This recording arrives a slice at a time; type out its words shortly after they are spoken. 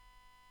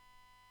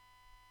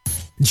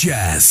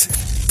jazz,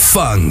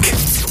 funk,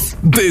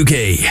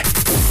 boogie,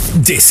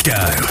 disco,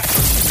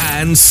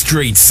 and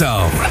street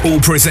soul, all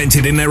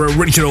presented in their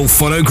original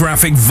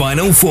phonographic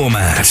vinyl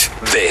format.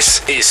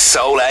 This is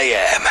Soul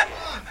AM.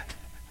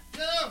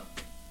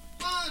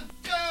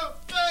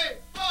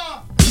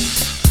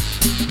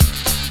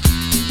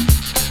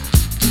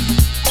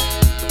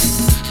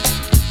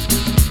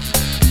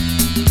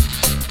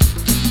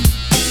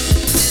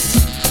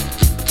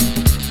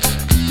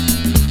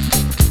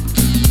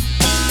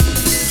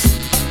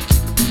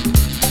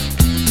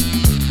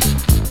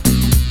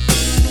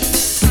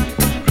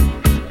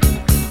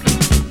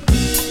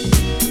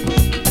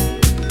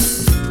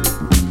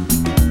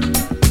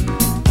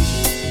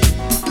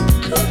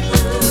 Good.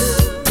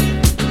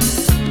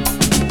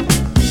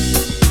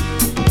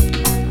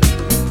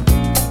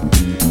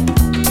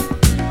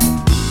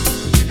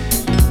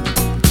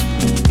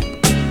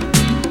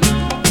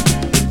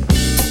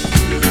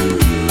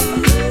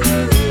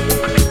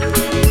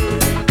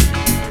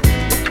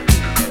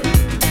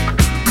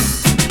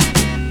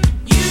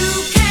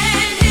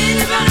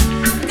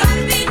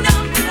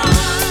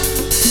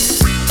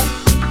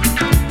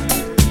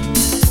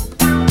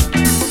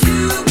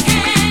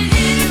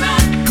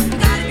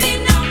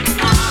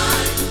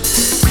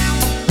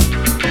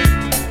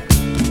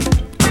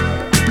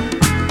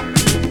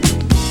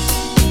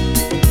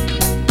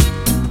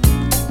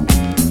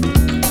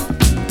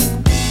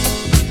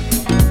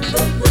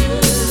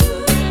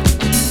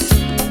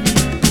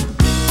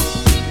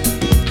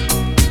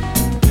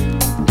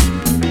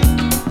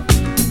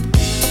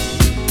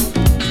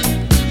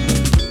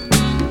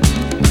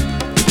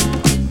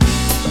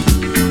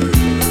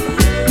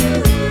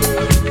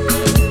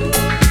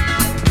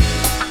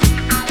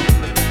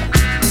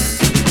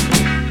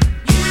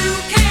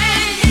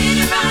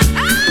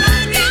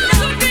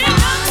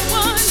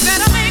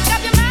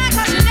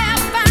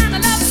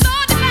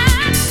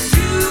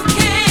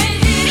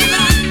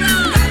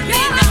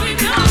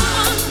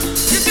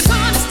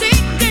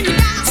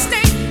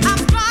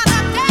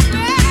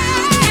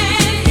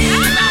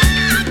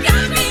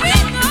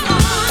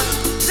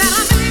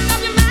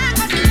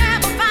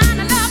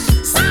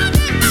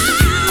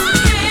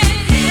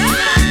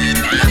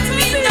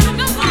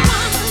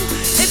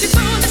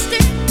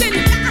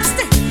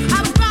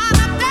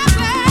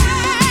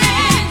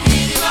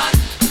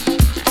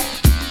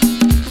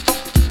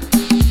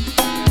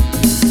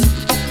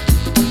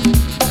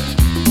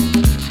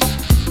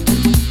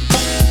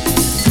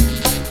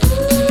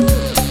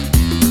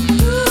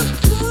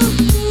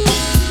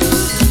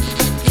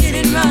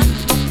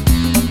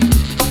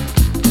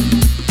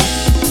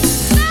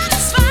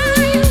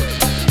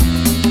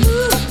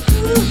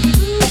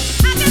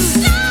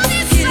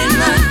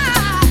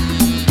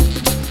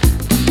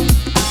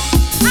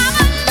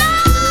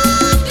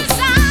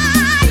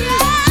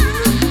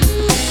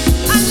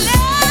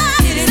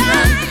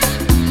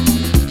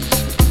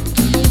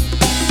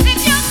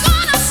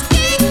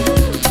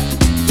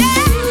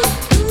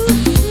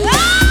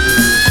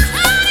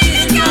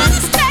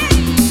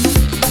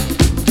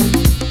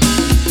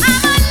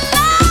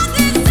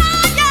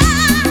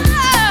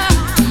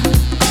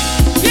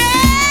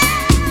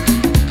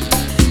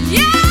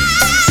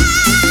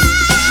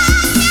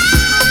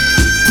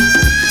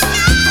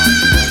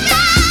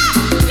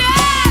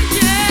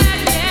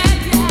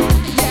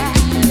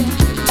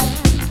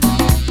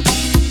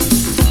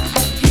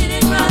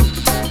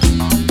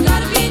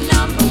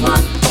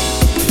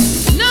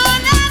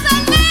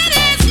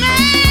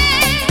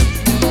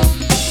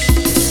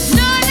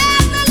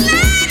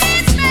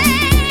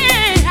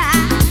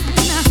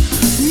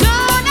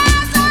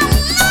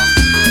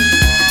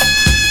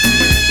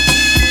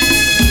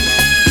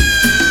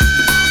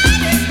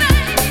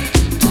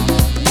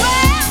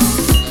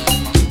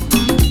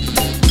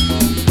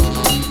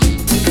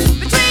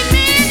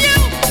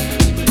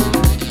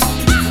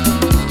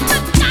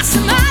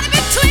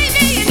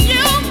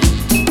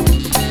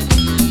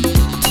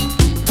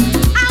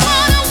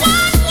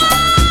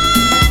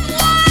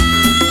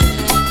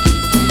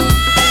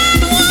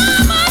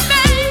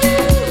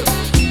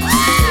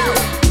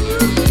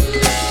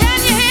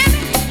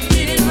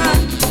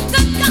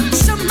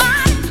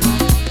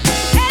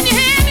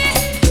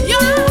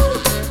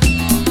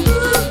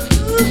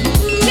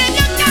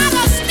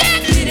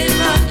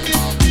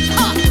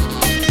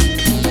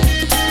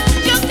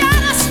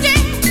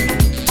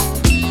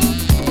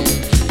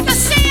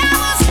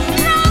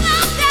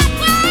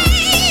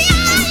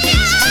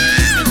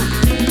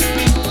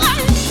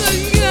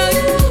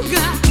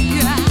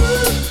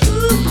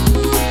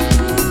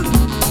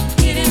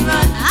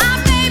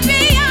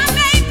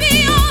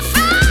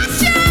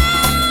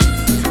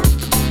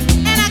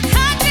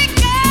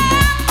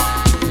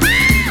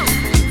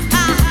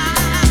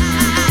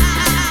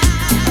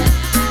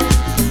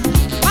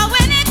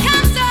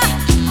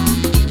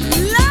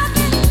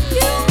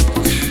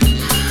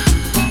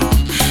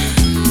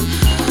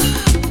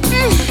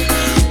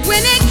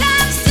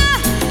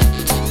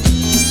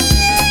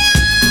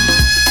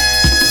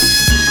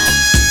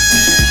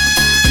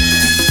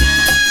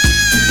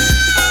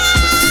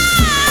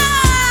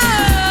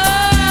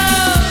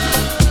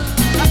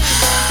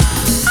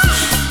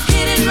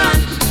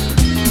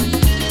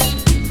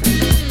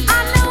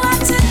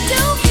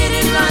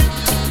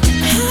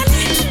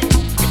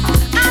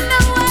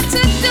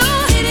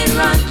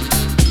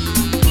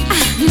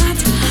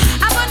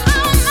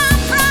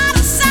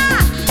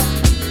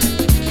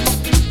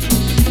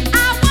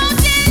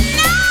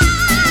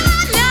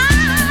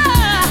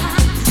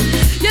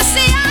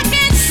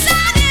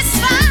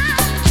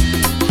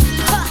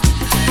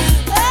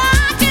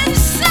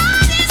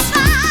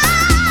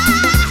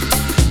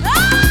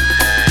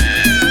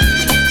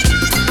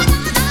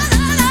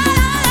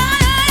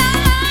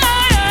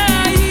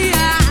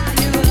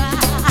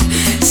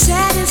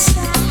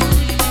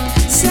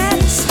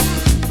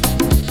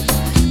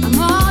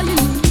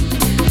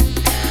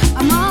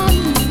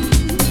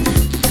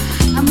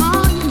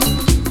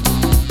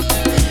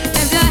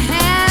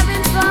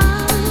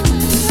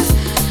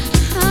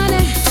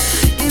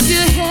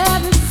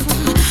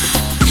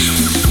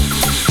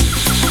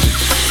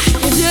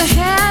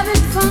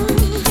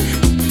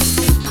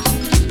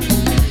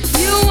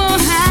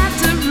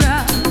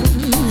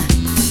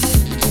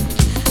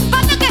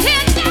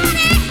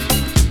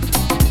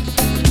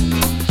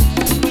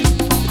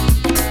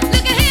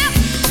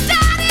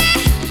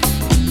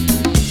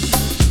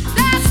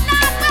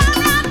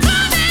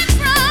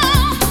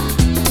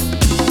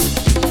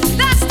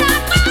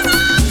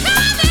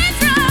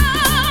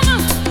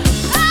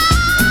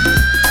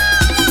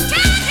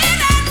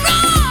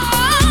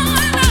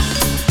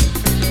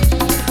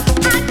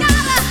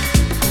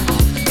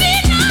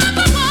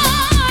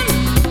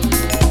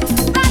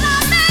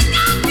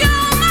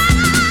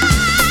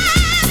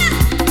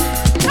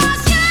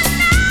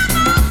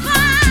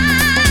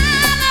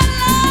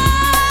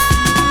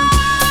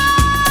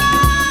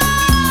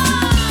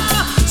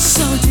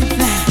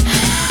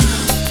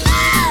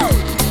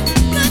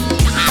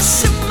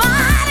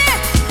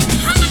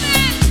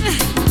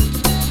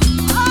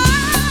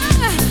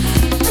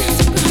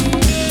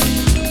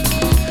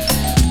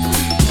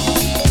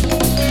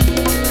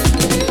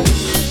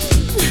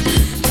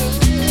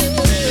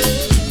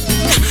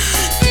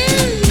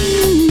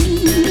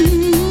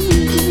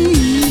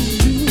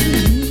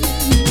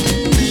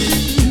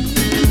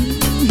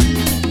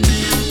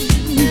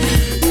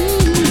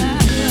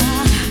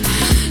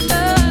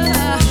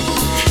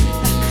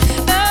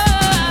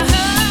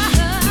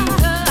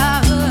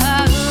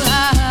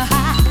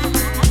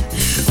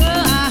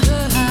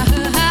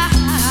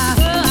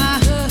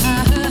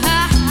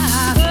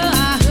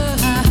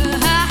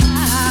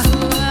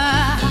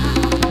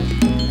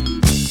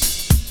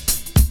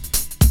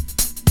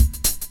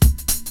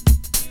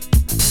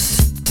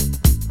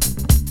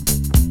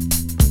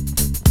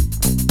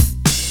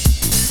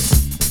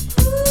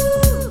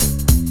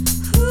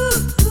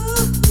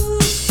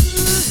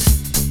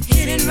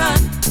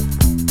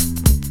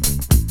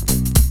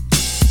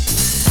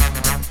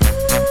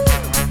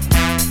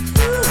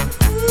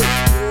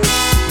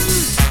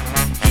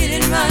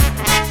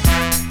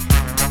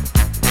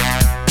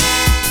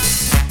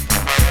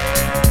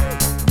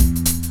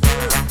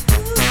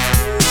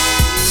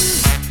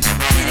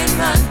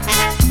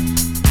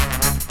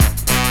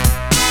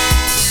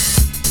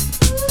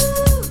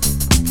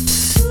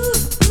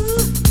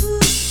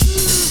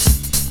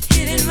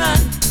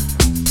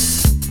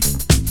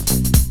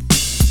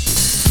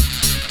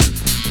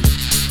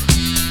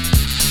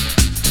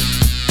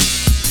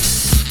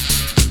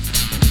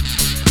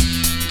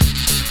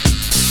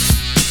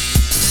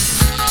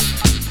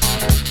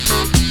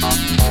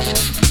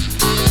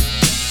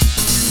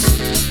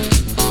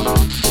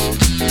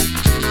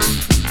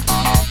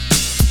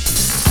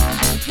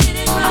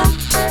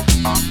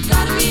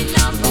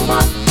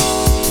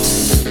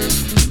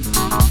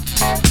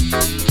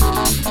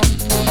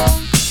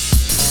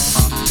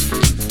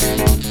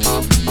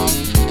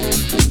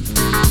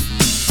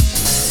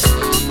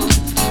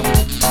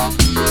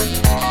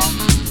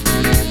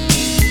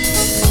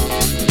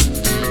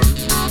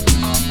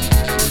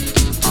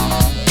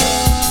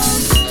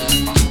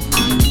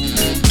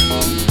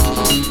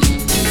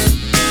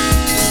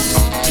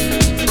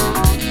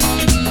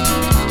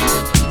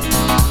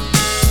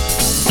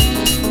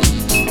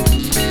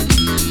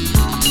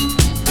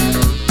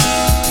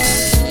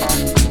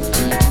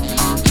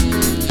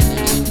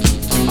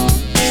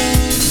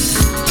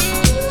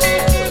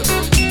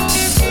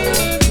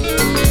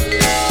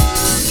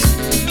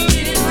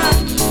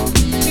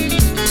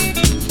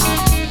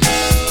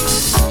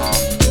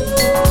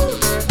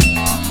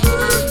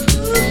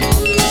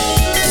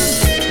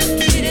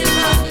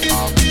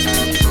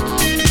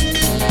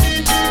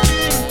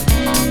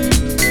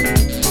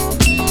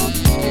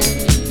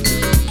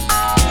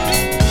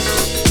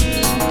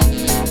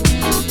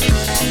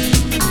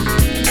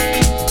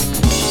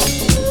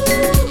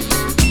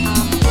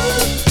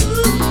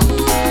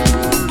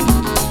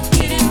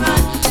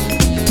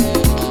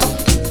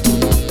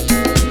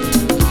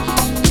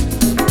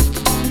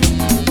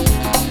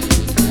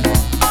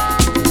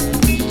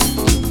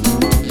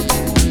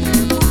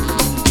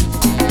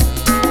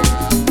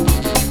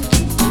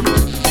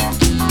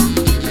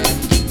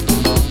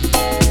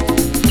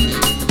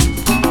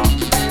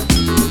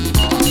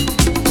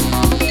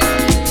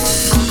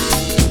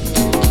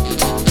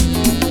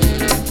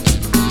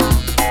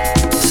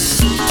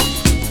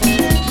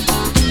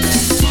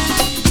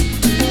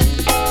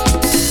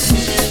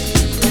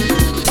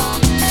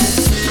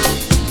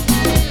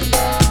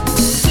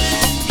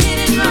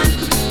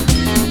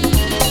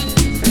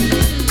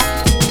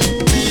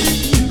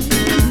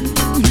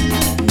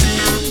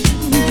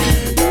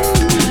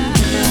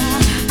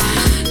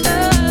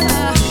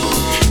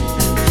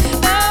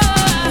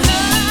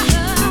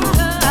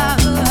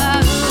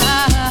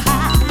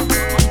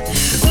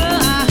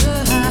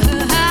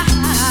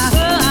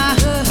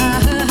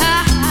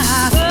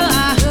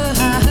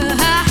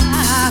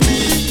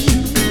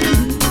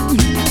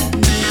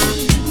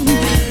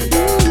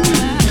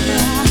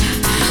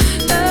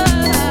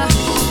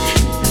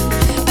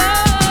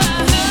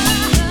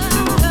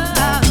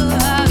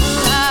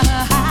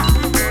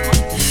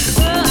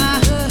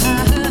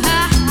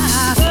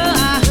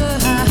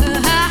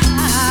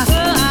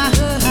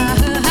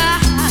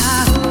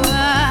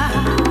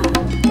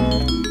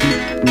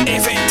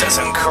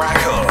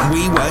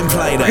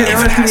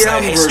 if it has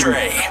no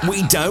history,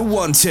 we don't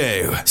want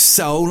to.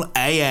 Soul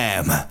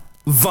AM.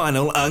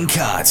 Vinyl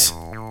Uncut.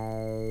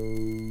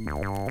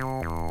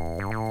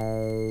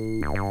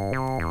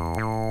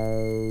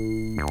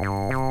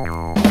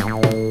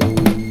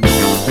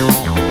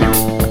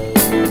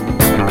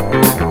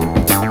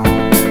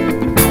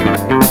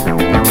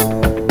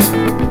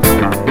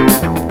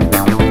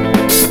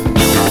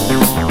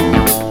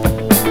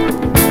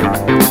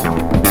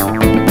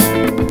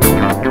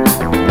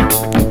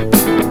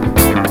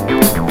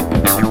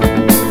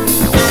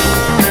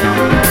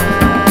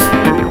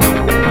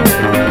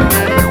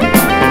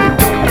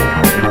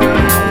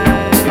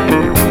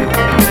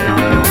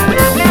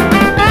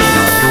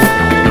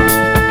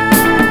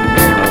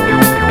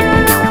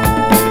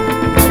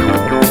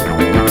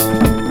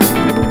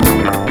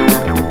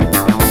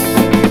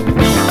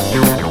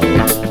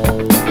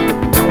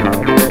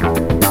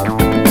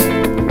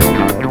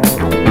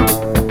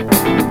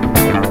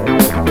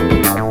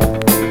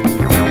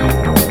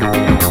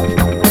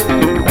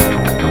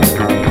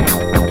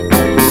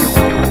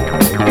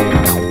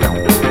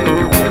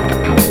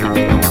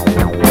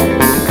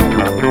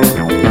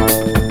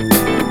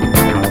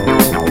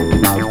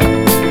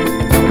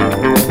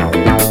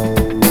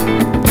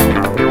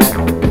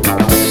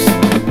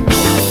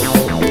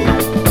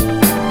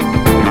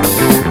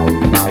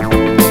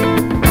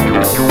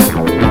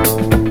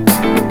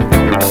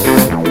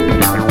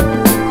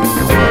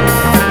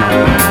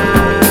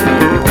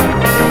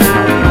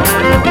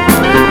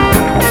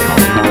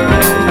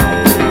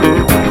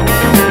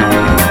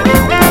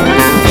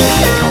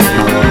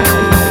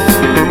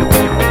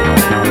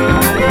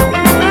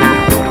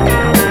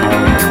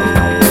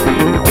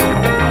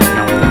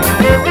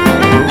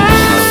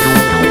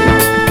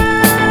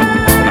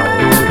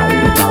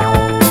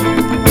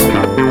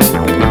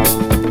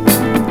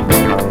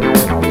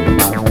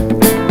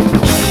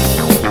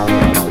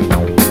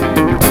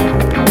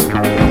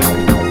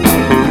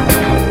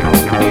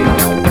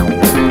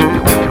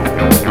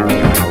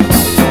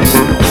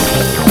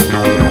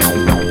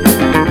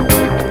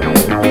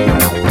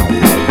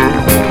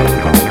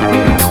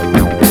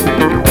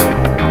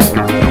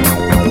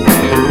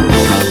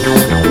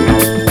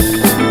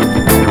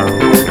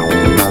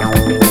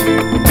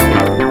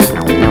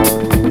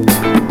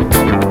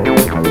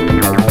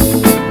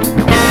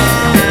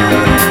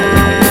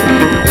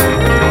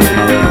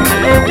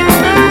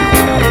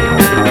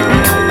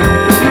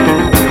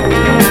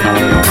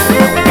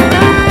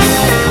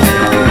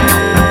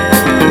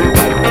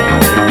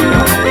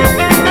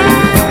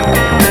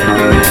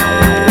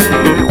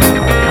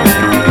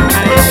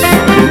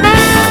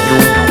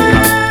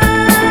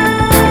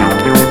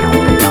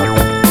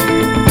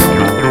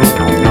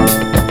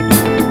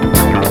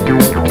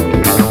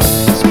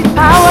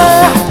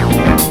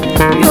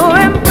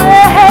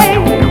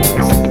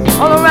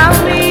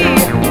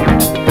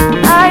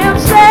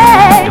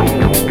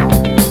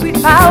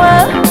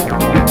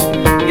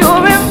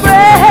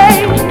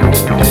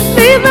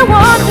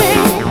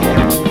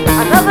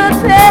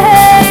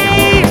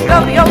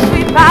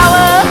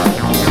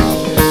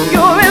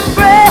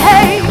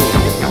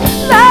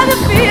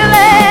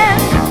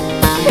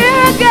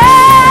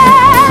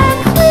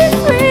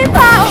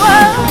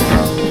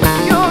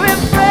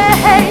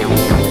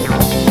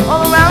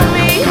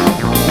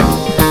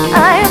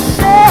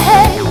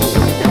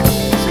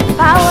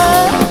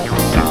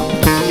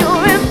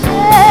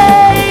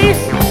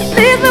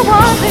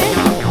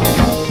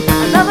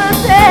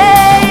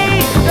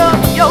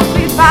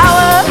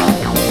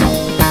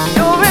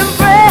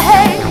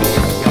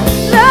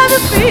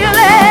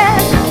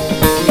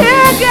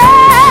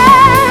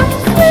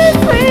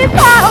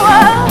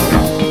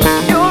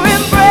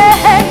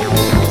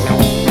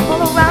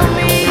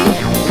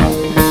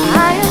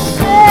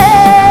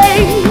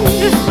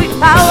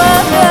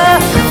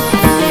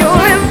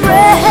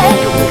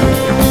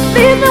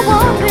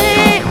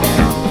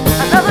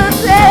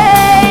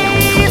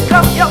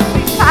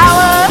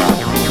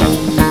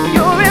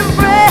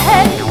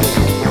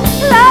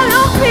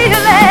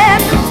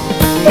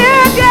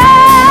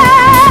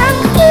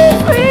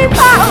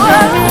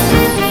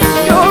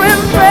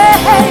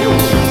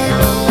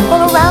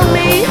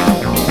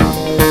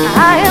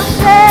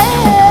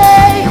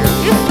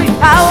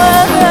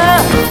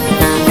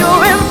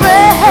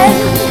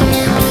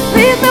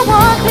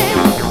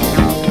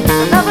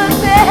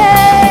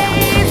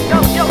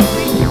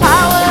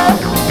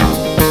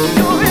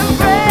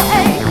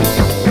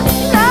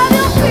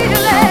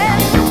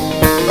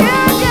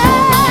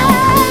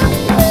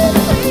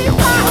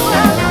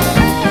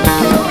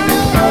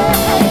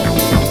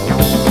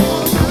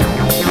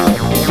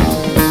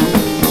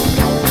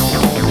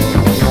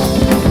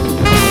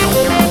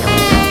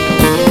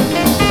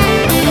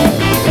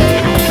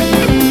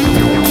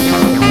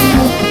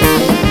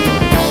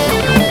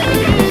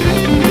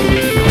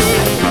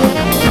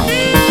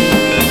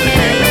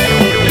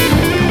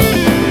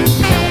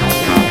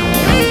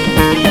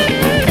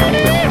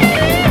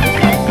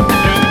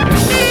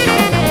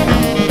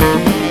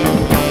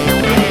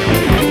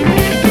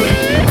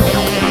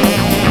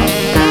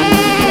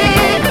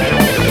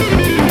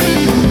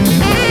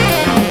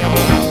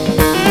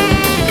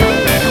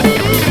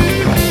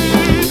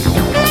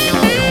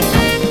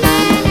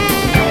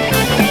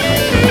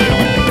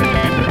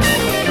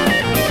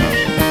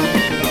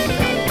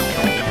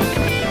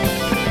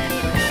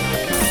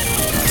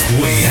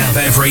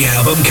 Every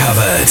album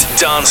covered.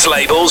 Dance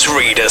labels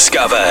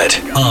rediscovered.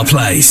 Our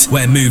place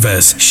where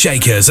movers,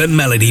 shakers, and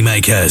melody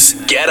makers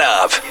get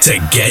up to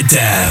get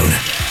down.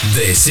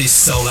 This is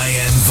Soul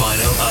AM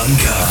Vinyl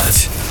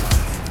Uncut.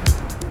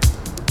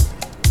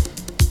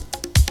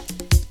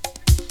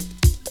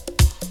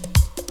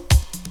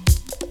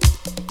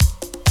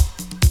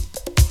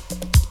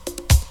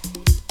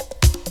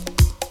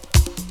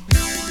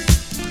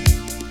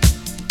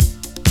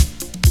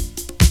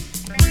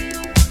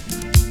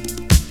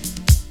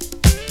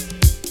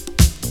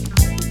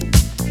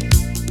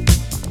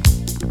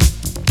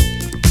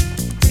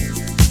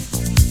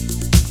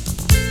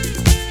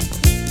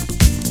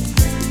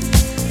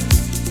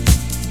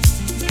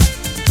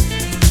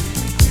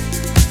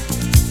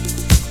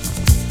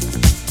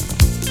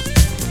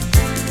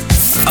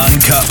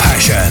 Uncut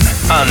passion,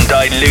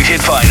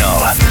 undiluted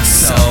vinyl.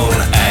 Soul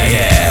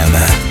AM.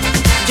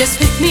 Just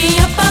pick me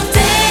up, I'll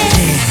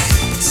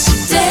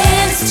dance,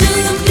 dance to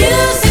the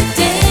music,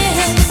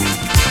 dance.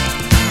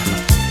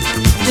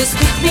 Just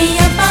pick me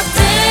up, I'll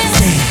dance,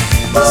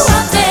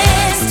 I'll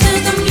dance to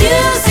the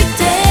music,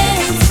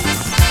 dance.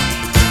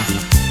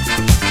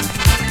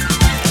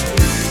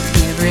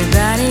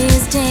 Everybody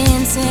is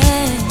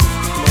dancing,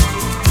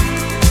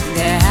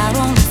 they're out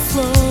on the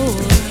floor.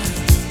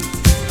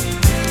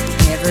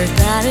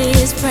 Everybody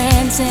is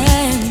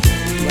prancing,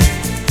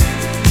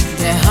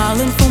 they're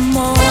hollering for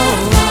more.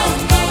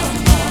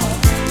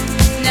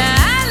 Now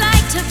I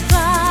like to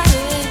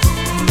party,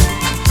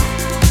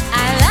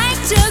 I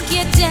like to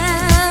get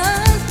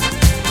down,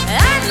 I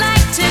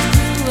like to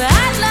groove,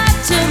 I like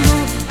to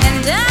move,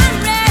 and I'm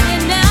ready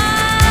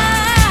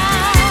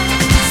now.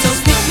 So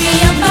pick me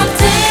up, I'll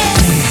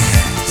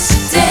dance,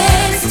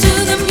 dance to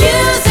the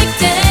music,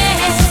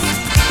 dance.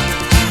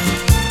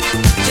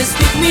 Just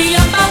pick me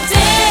up, I'll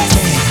dance,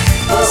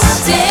 I'll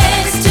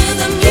dance to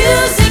the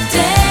music,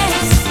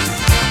 dance.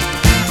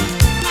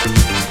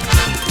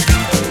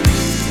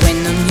 When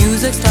the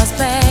music starts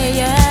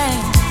playing,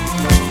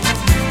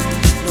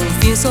 don't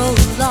feel so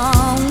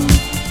alone.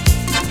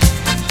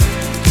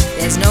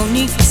 There's no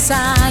need for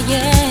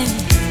sighing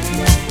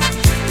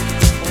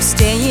or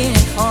staying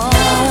at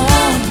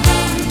home.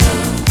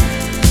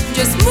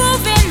 Just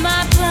moving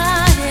my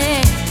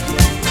body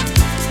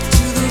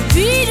to the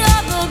beat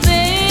of the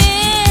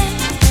band.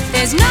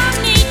 There's no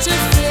need to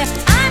fear,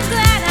 I'm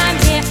glad I'm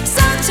here,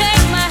 so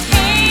take my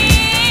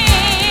hand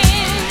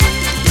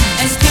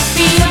and pick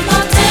me up,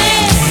 I'll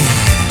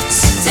dance,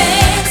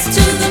 dance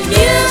to the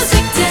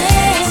music,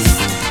 dance.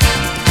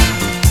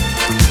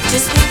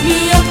 Just pick me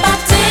up,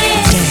 I'll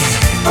dance,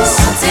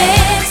 I'll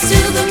dance to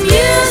the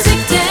music,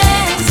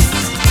 dance.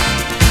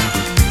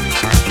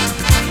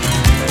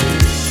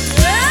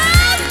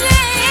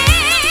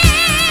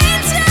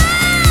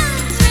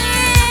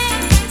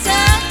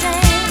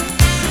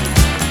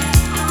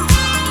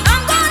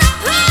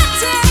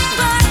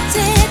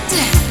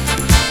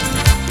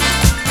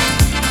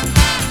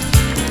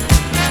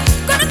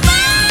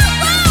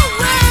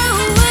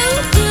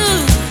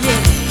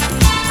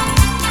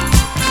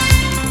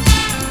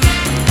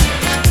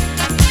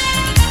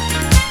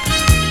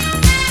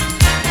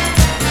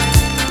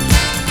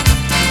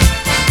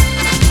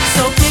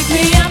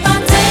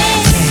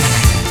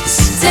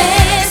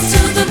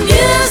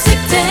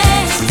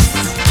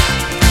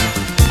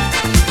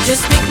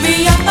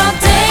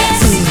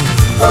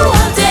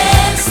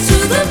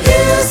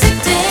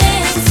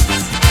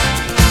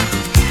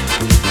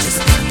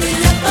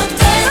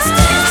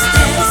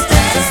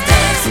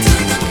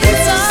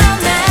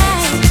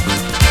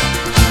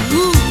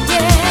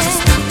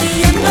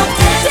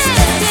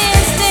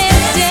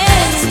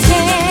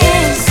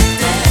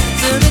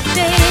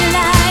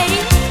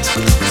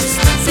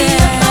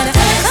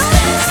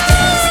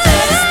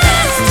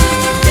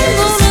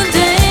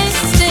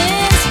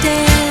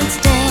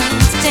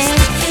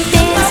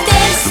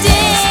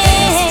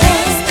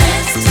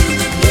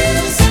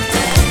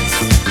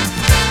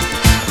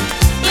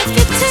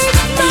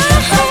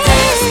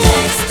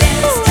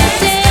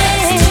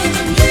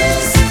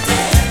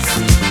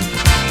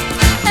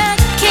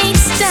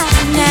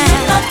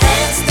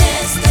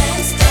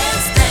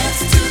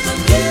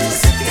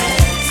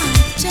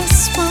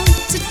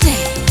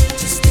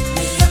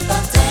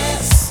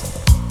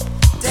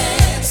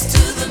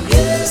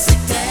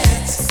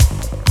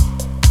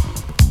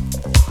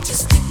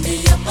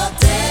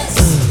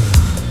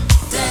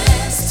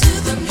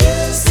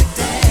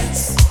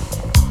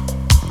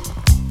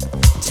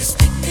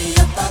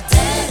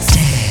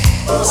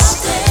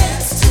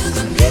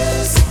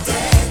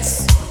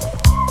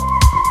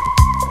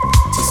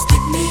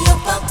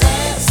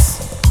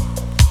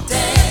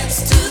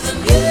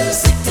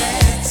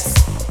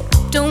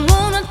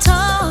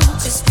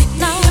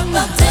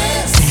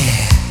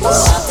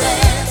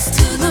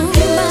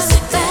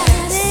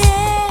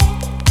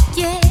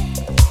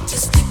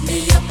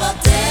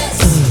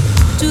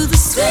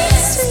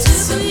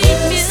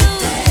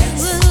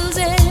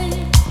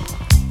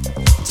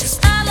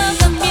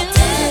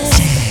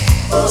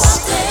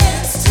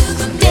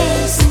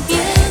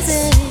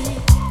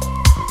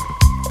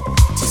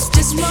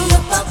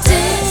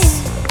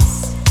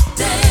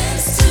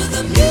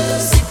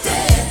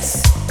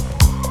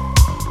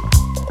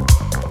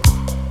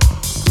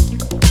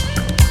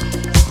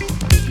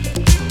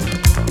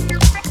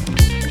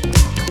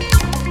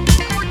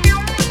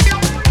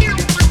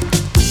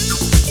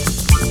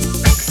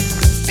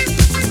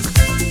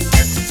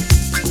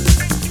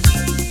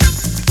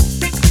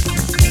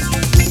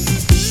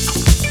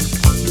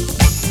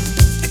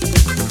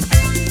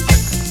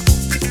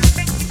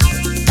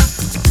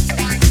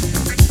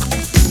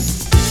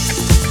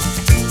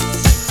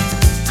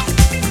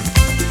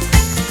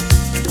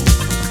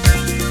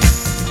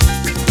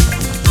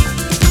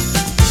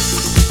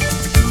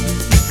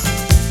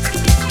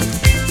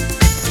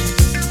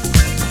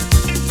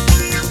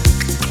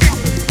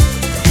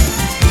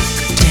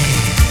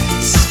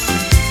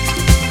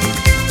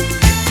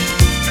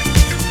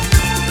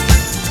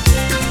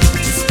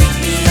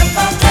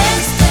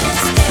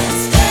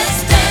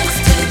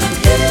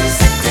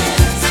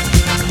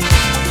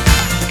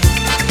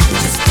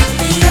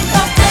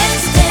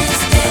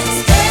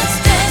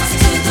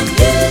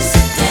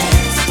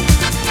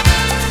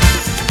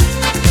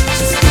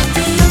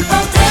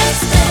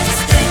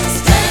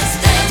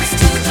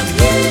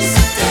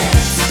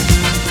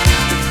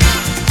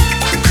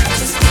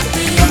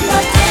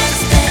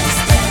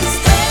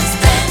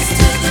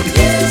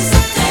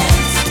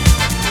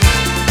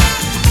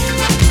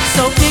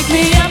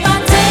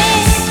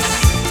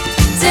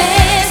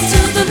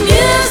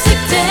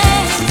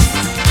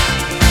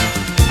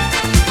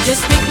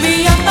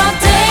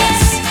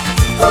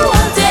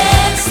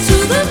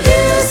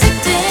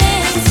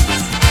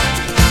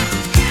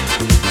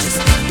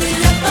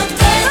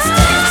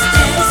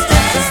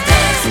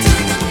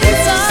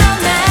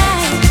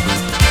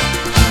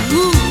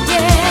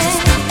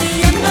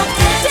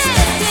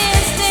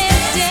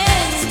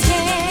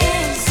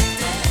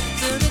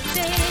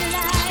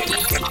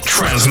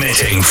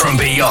 from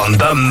beyond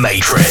the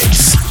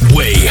Matrix.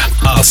 We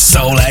are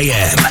Soul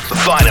AM,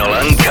 vinyl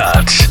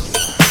uncut.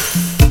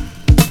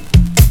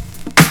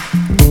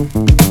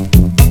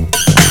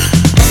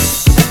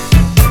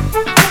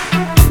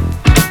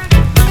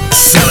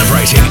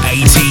 Celebrating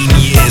 18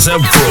 years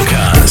of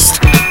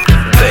broadcast.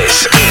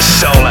 This is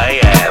Soul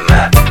AM.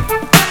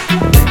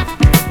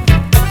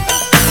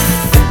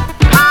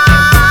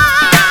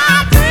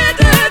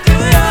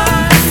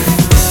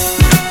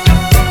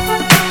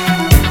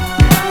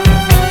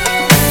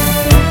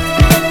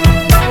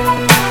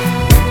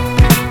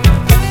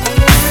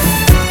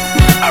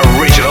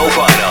 Original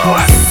vinyl.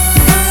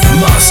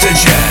 Master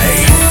J.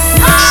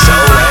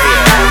 Soul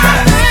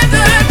AM.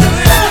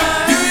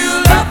 Do you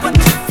love what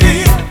you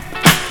feel?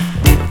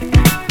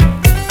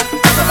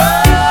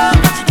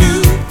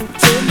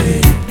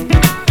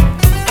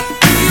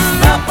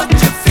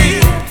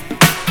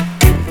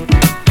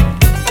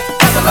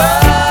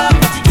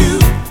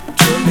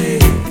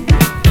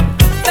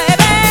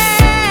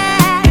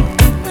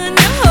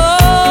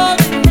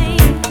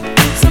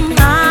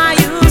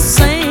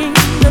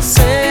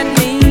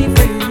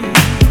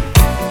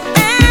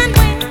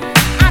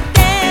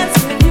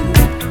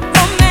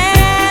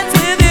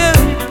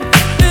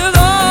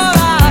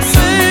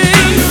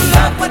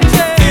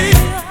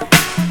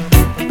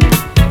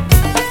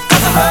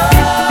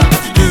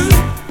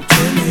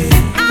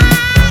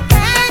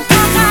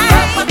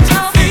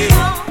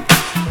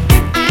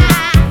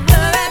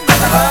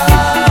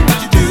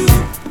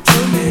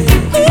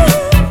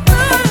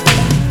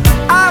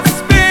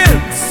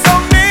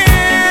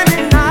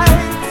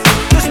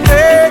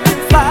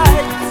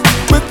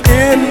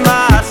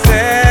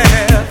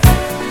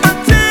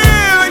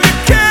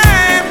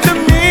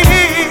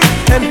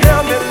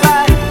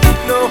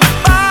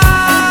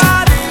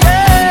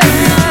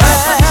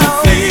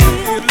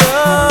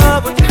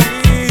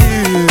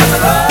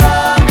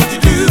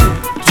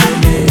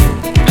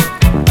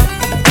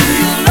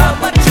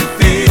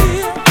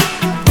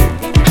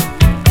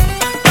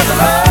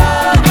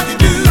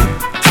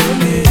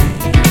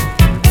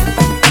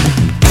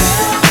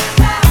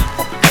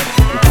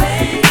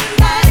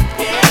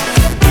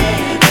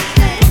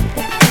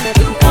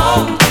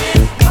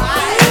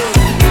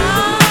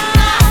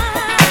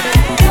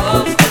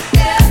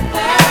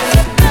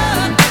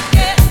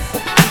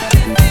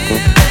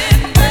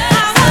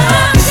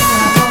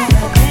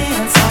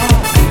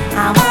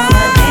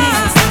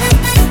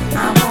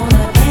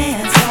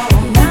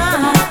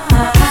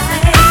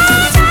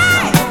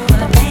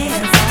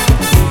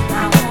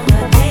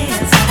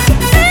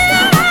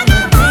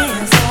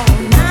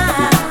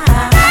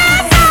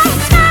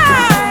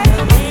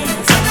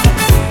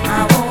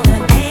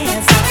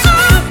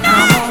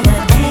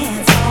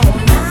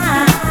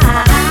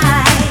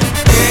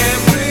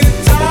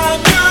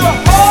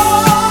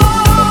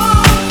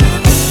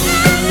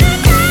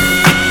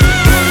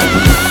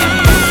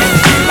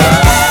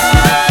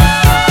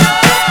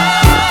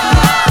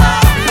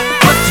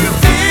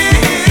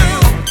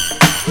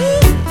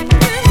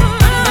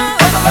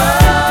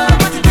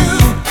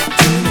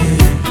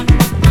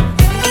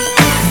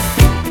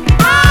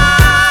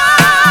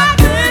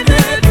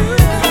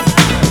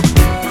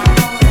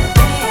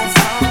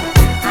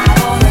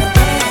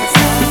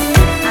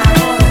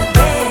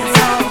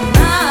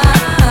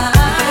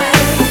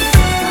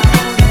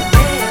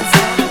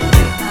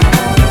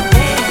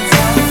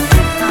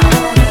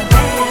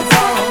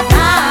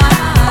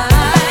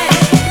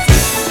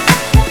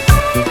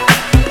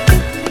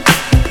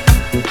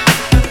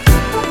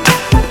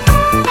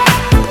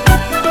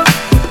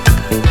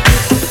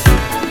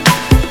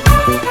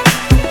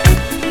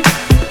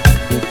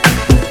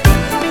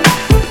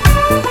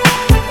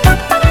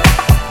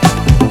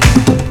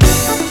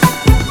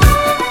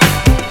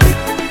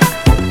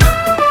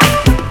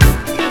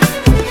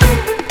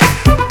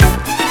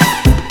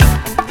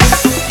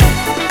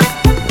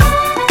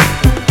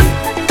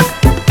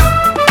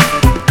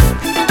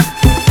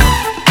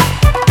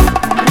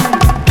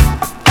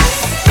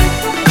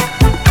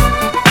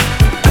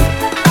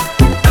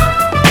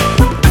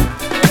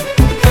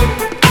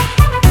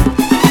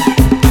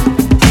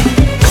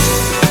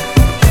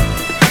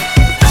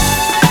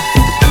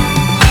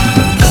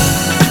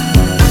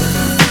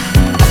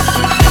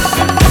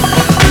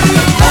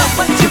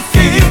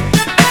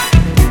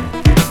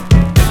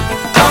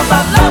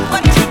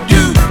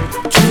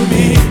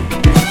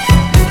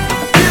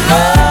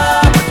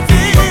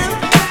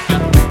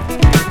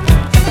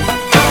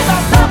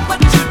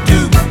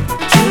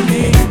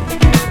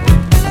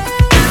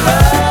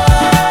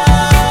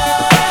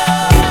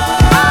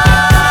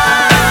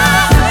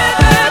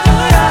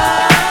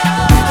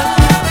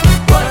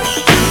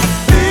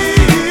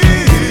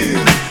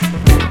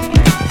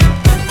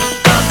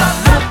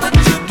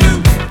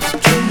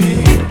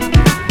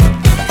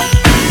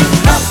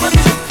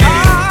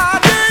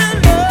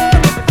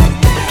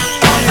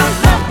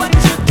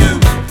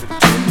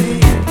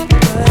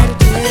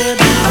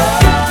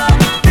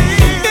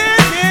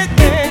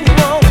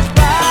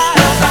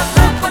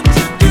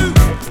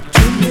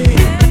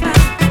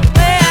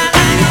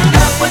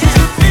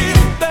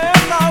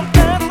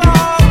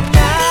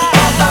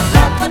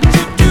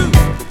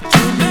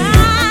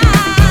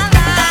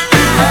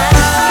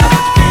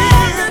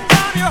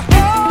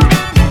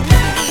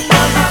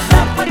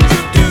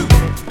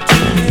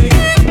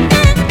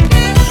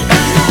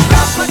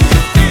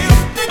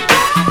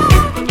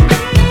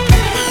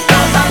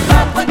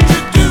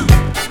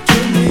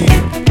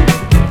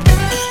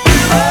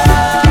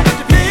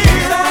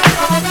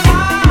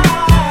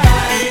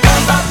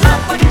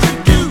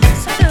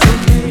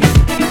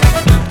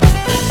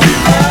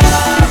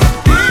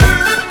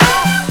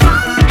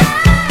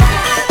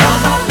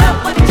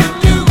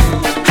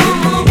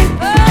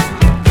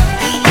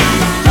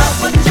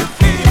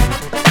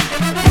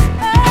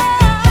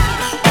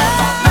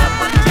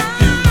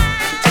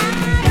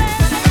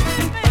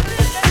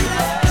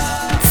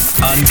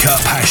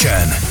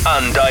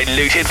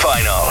 undiluted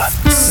vinyl.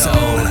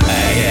 Soul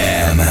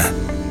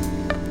AM.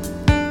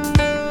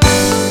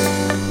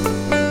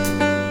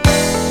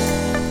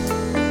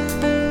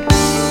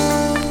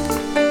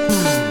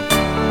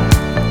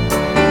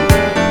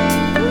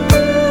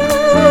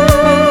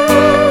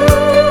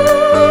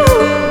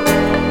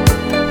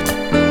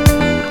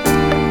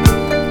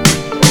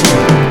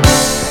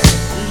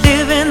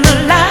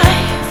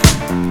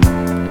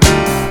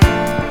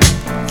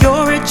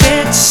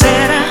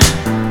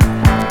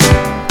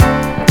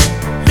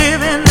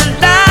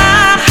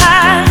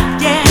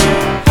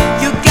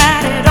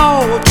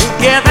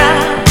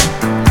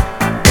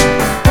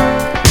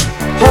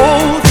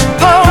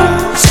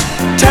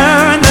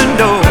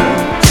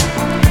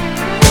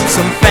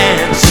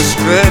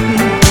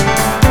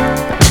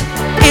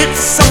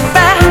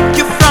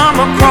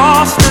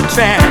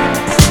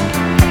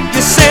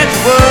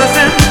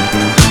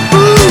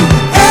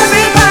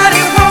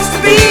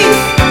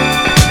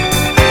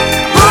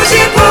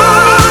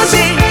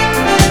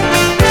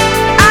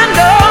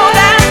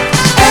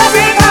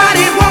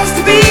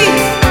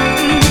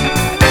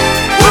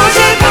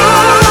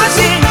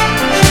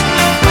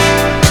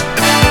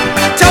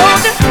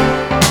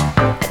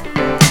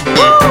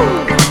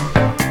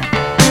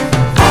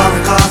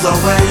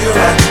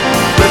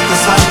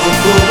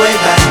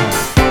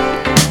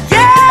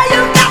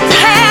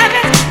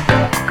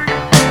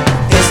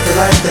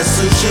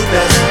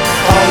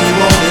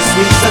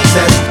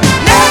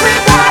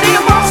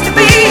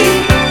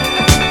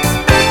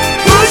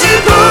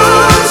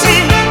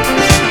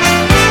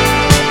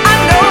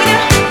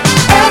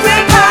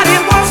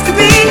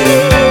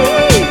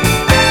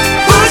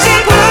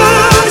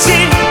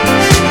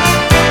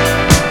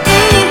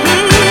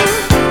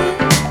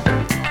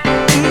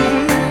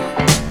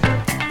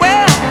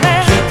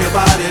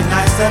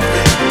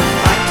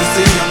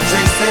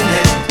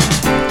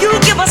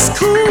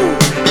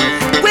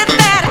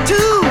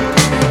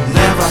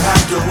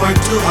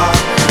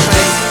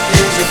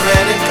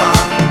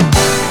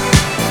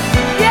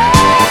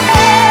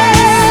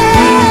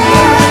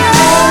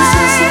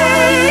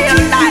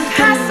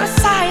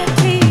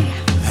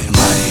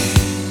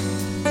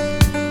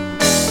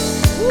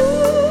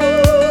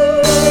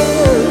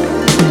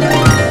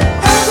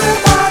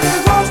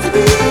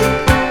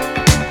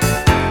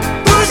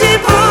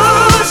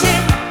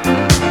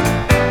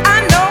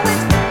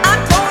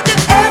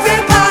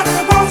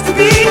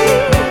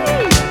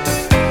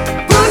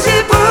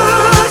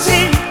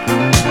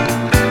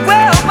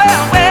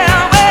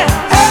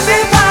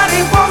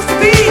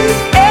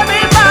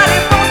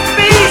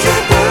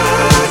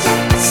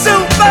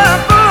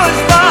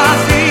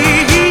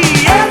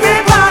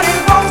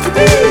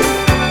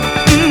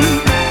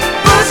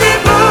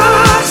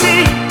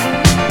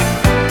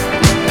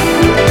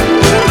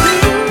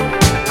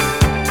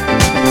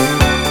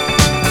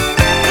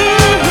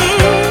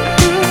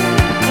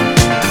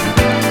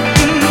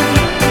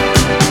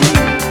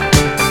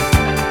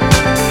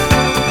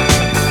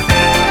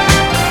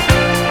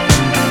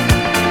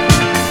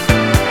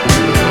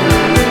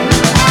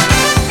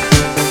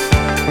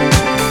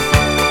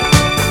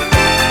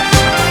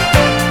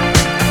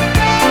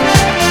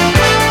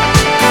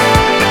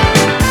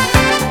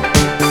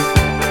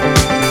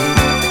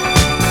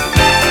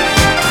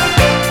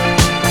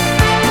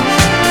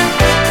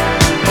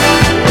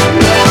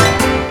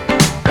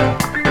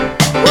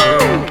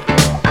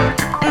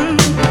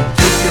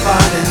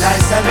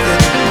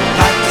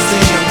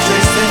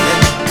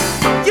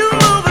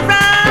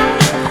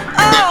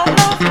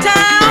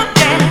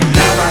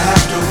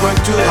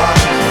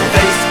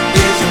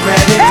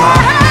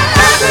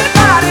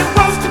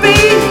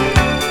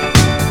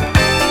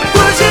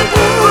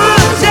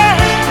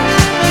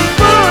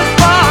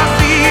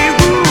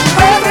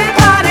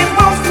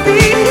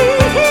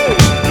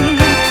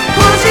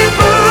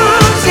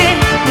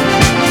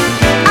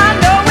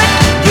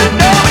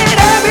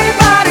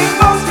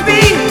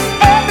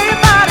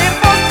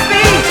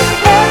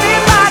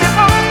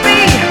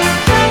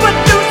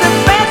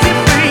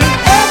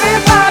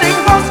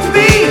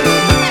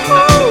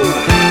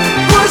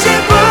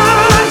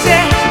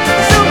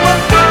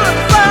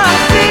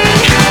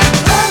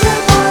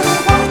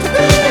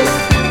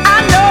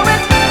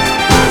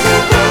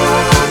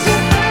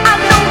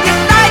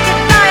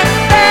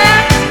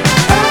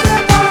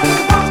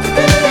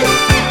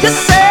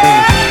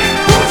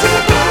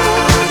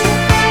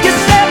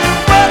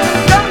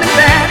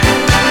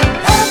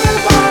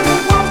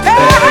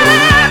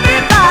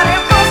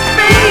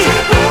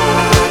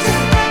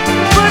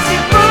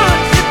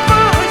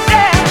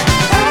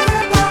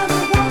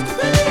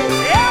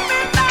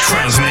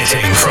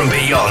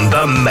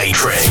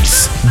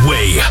 Matrix.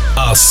 We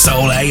are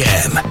Soul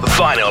AM.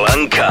 Vinyl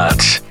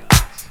Uncut.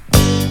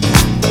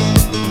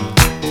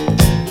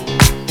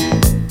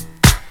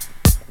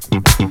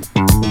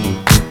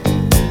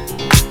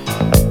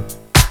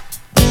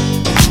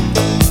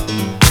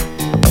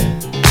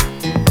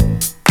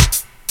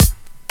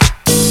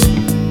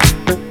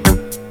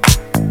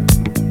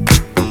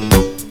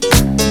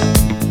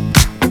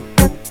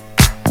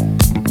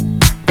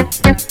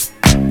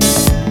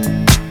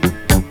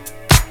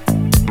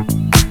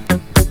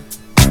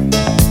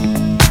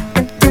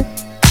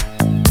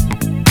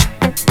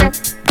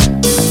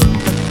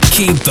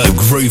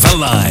 groove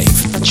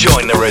alive.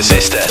 Join the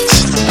resistance.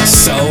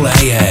 Soul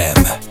AM.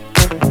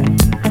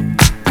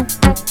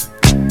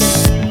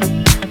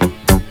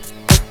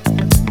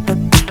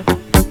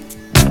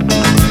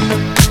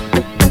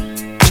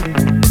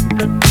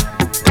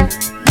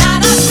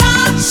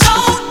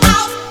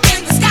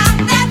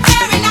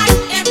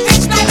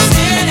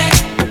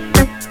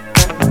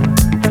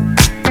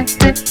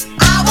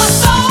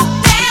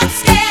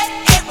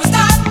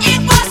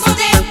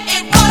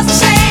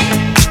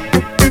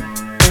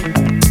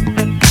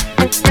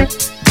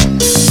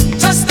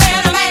 Just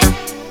then a man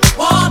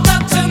walked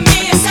up to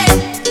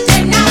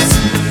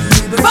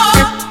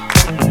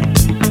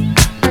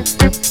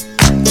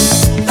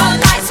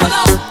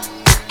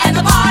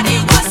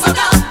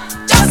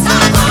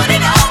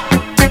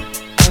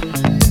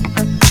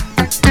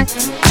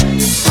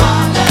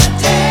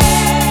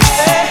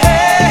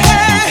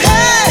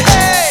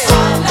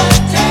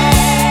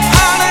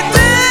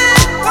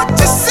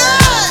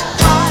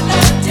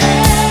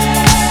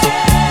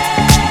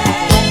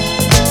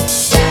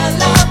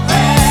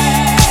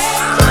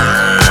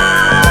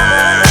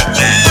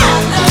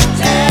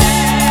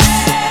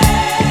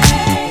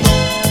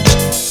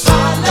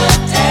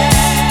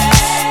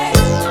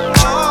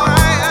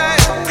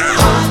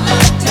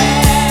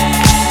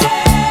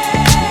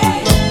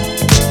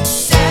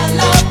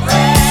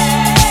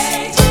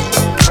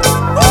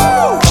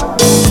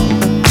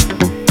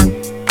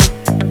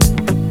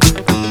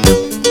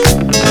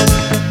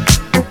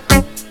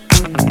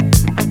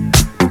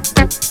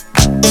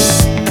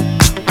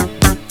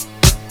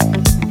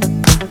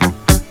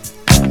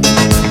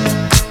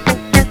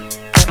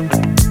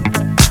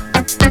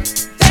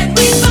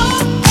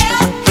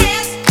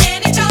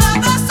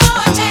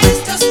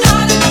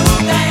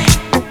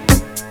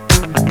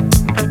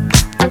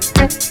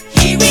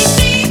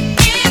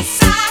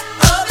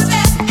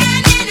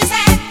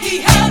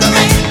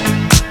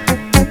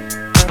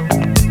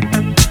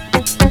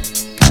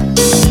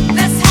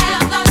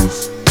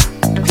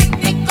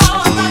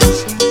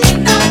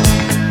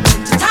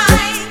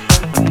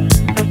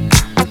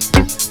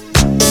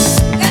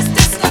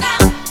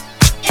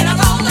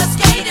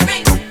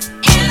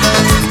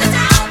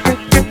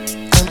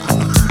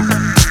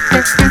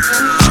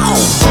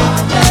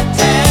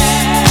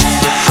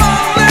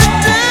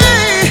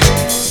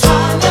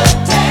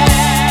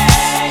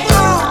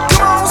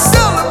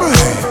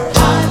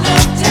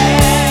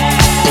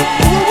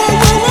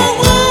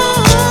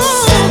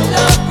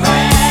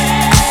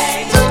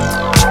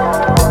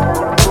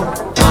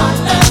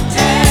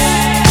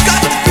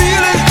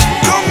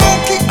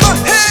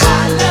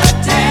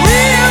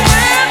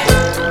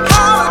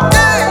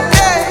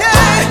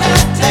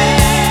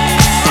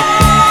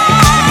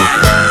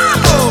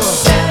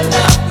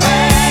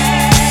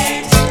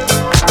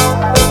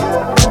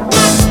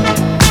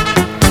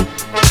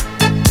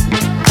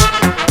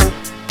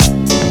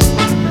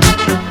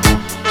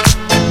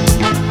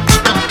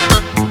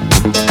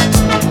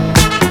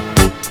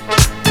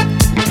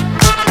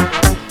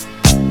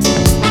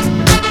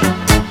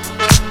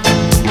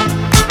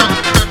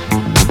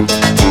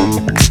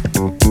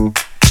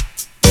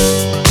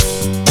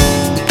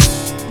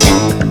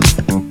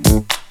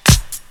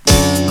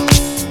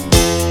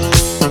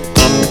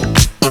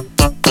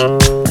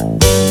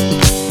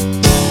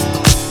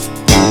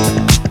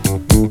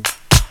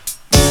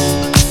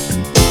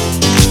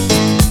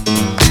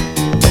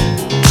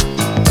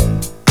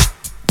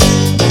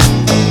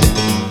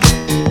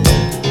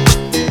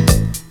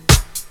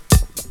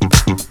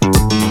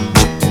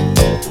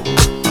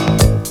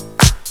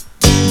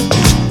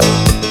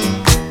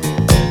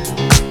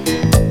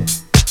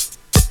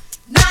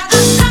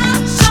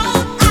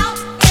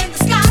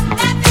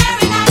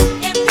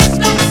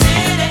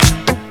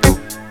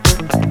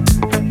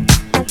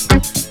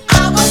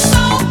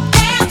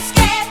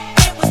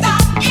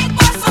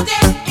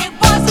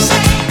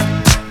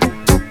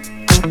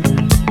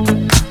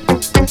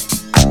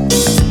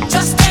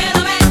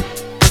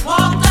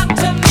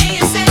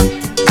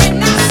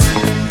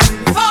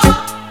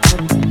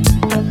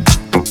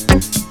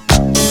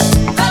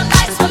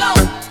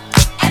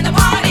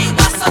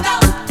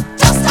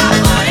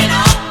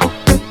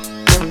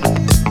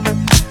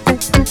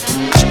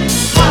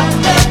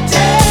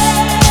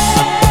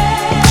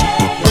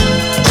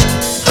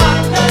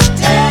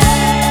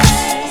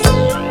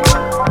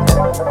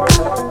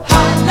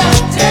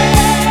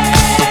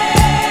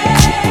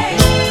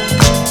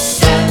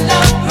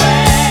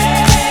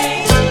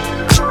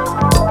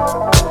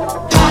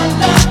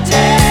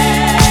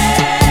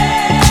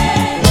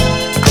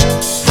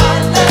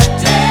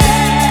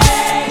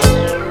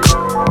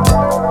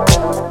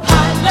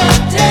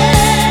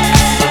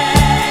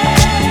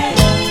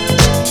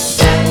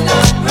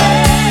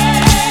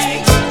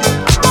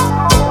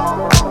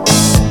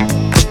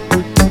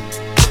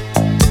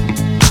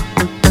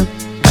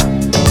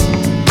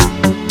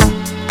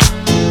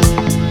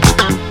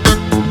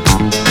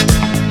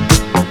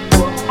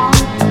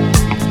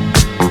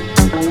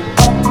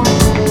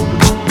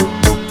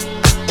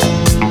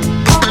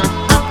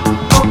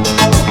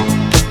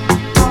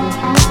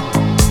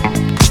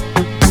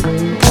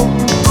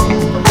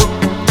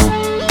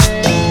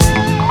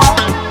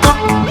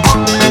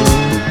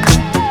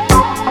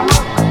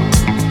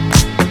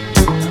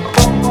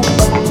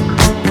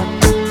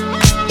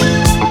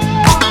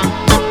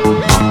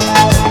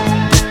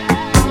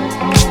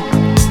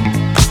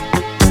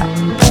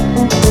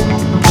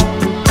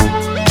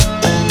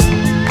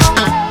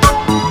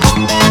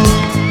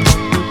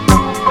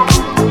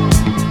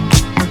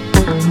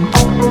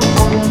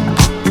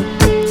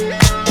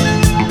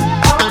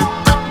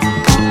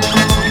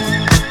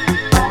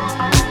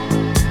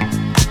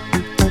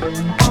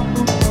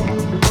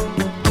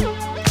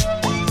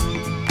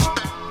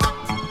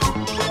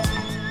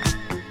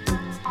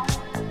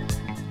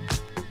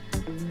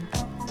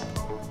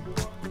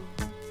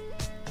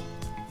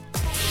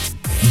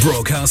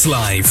Broadcast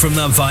live from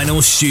the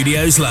Vinyl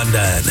Studios,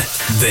 London.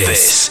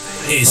 This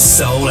is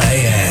Soul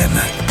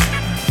AM.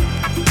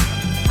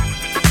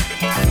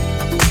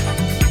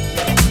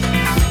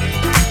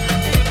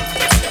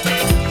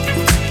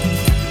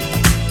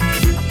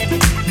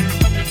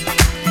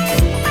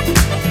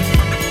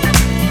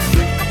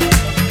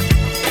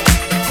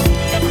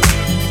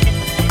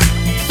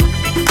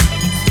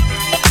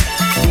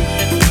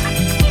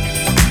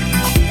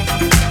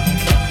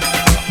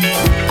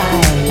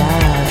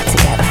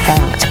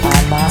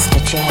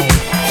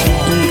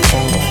 Each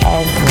and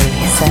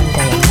every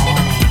Sunday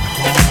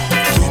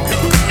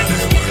morning.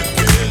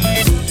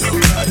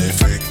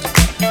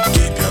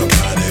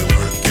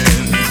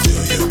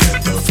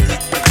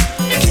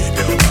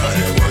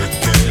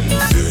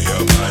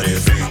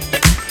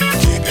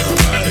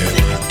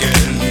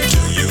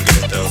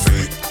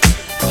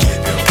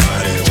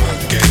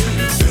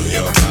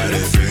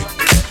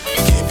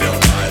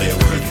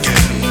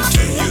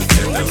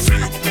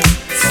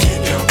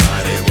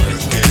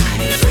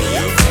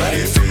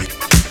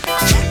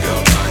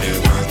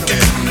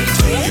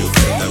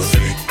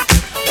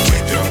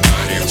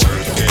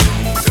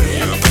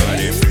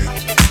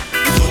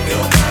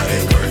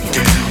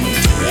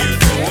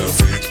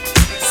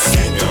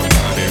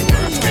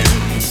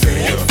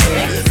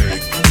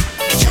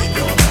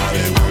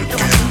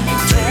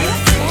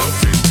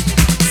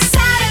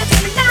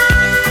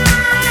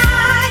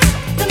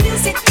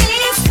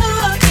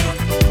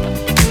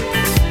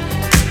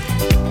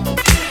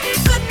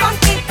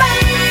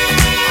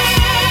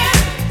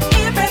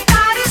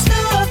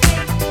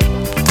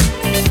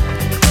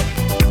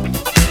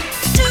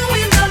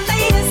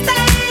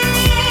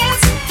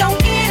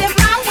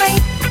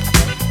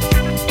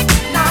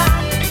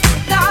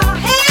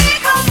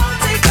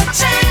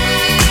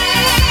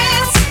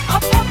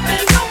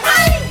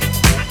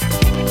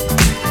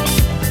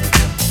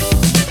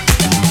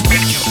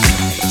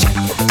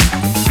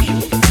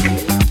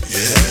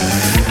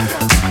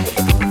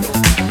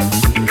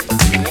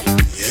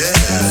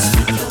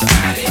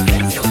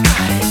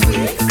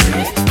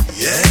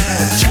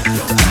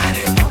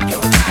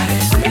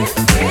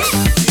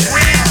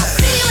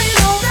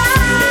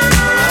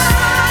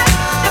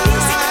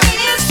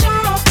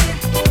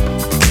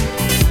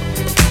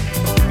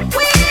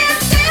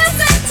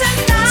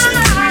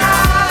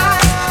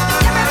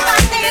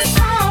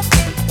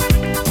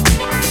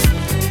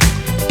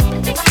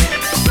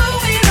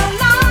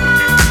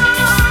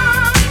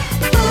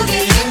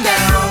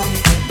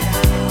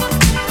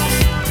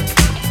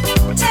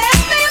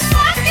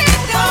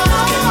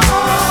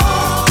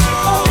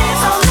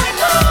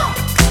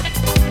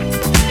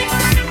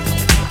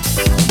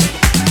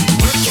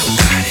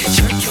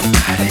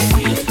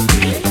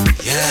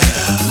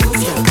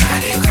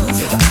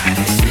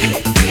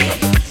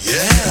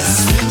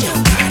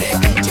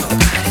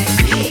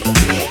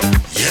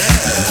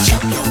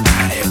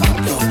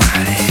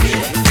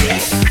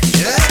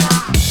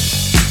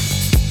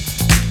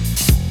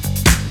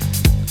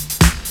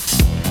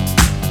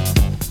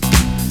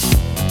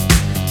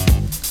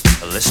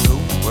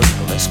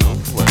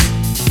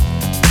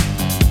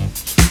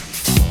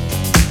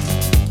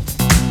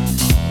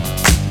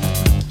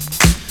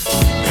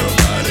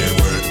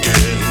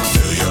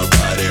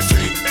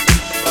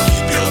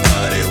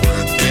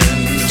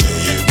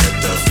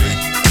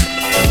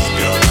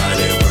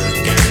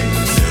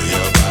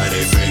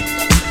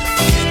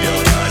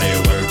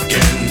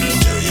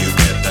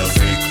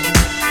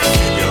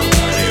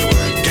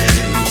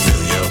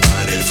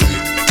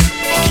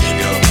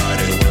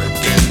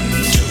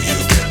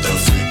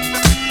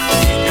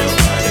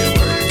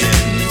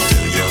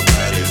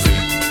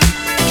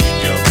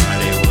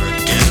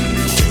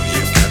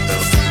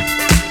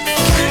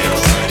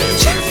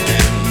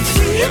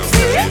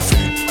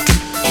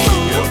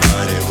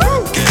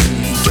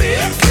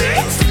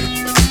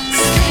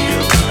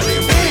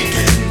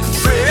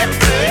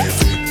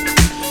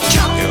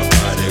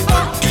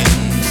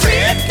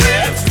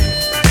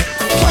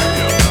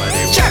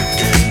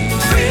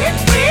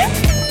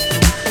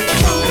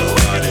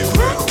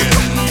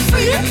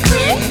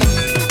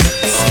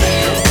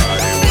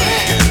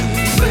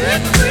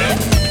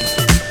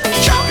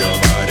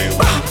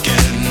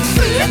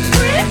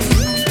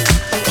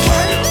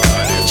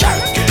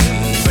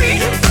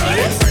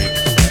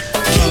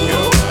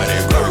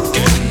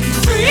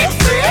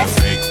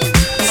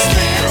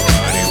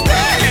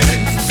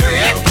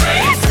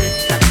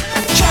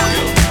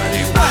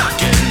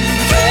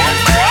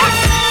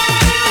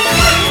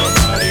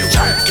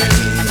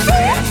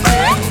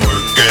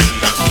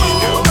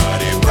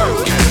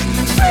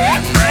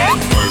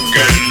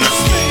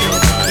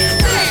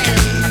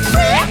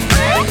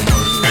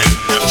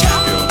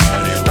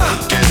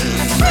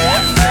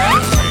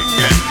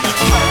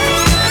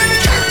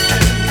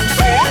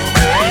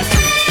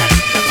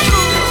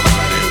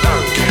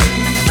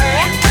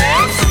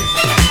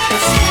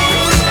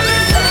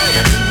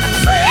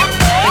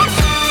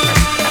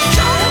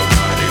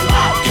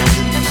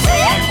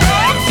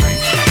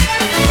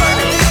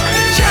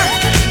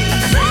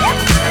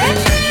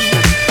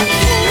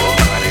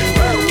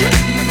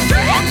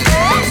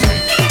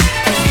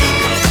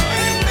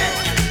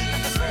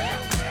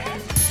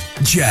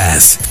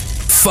 jazz,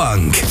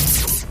 funk,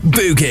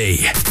 boogie,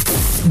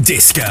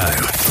 disco,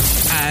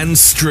 and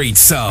street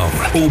soul,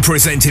 all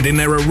presented in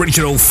their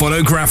original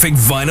phonographic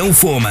vinyl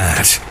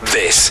format.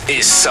 This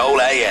is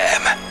Soul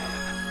AM.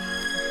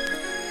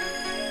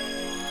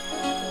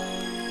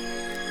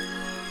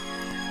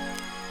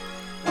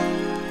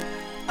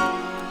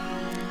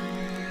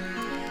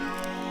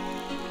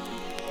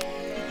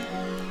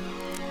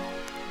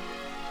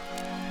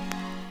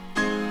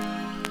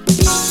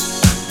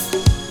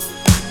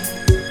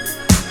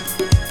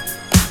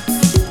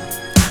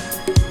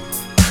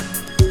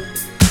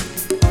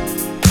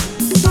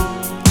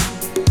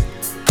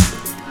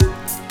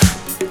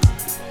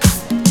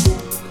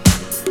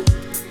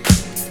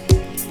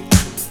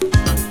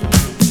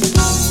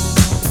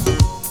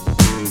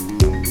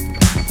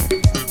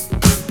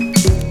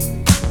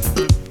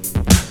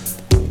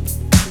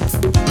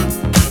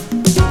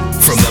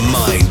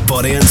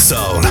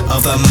 Soul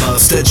of the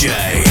Master J.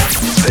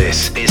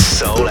 This is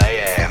Soul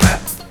AM.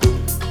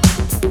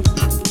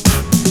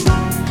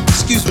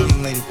 Excuse me,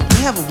 young lady. I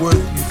have a word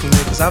for you from me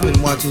because I've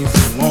been watching you for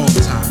a long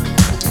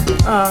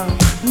time.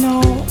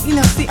 No.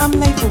 See, I'm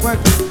late for work.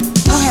 I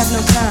don't have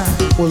no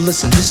time. Well,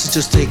 listen, this is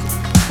just take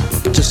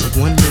just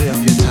 1 minute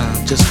of your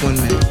time. Just 1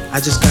 minute. I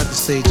just got to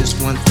say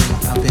just one thing.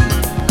 I've been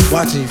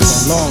watching you for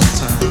a long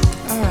time.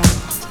 All right.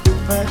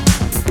 But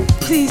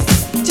please,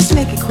 just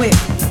make it quick.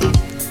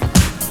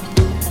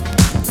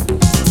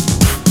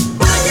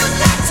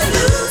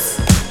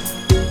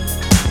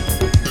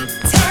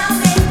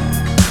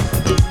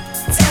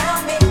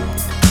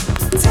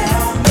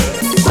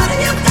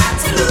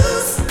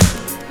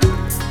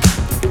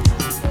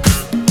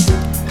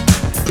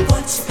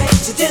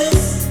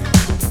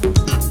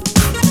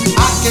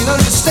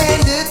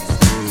 Understand it.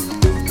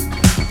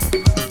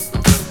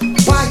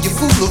 Why you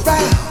fool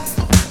around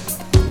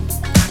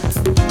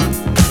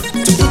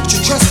to put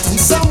your trust in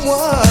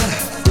someone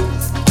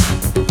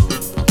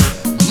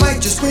might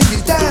just bring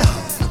you down.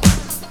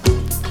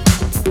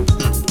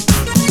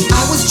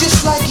 I was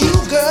just like you,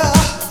 girl,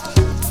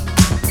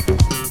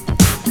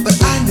 but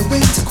I knew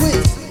when to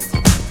quit.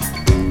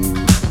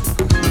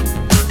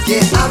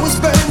 Yeah, I was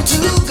burned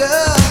too,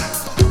 girl,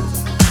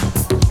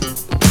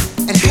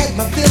 and had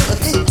my fill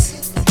of it.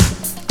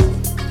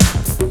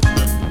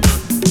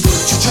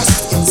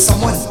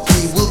 Someone,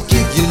 they will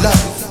give you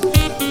love.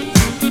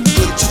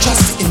 Put your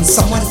trust in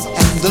someone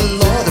and the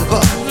Lord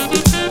above.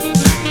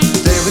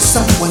 There is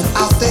someone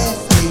out there,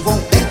 they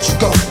won't let you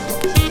go.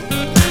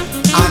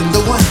 I'm the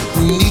one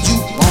who needs you,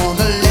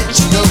 wanna let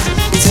you know.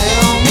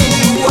 Tell me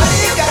what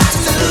you got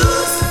to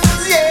lose,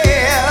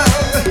 yeah.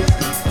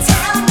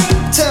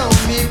 Tell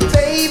me,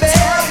 baby.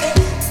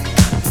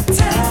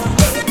 Tell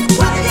me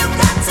what you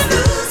got to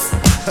lose.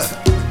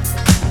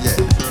 Yeah.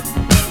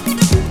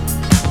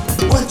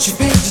 What you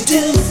paid to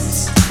do?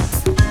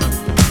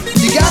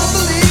 You gotta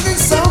believe in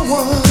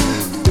someone,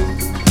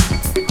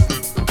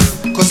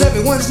 'cause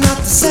everyone's not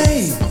the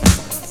same.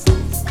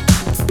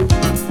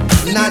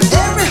 Not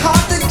every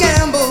heart that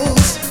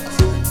gambles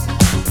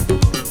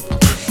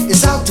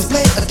is out to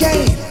play a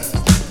game.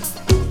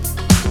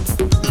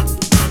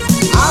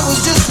 I was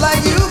just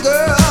like you,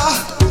 girl,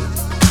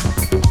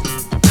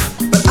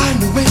 but I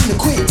knew when to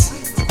quit.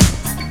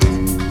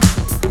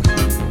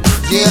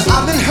 Yeah,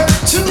 I've been hurt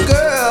too,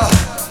 girl.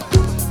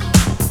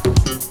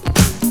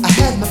 I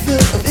had my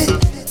fill of it.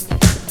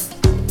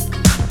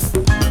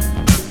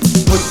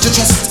 Put your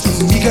trust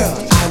in me, girl,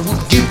 I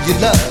will give you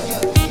love.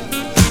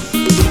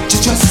 Put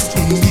your trust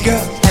in me,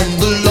 girl, and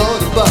the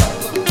Lord above.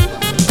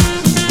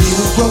 We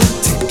will grow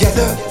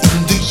together in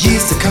the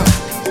years to come.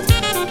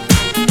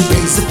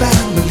 Raise a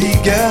family,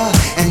 girl,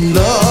 and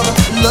love,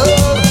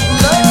 love,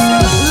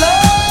 love, love.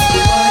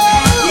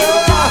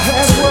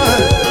 That's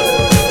what.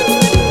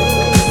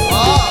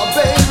 Oh,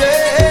 baby.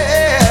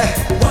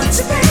 What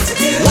you paid to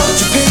do? What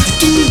you paid to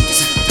do?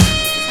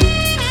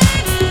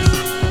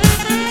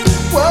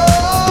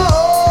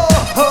 Whoa,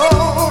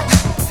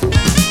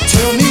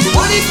 tell me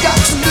what you got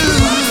to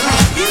lose.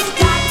 You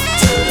got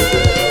to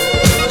lose.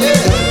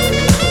 Yeah,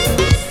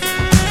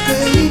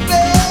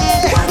 baby.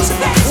 What you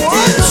paid to do?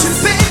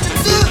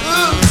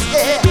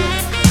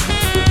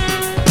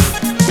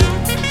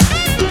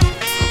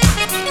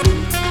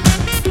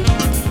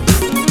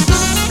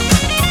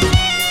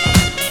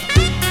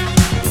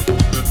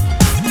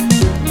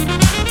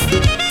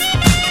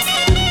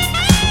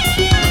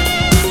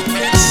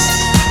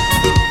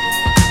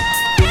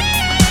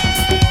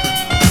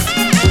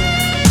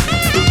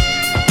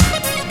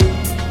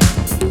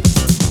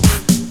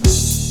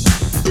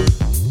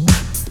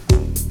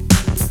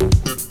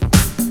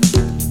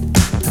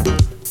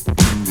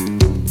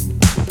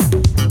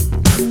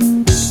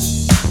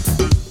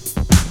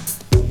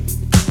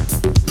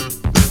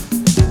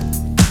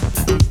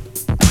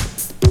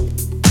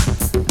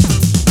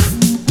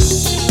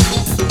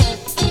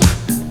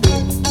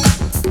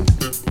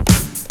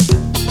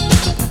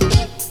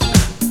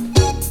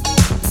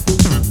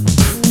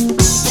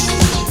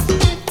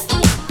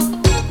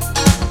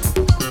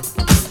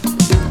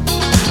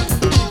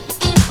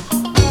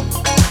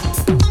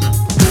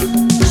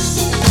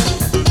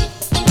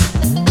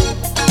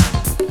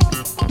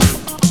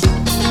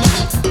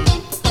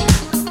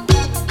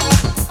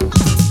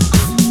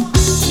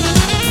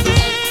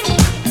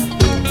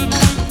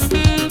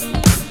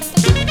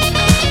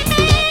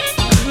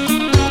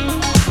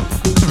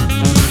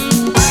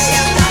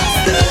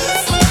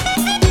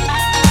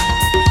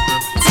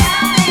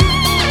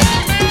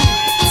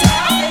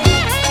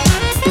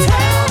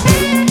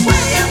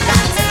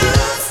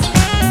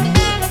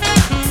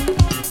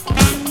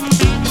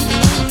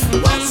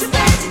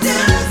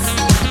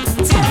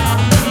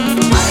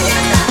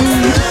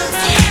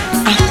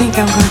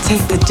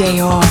 take the day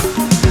off.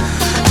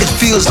 It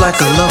feels like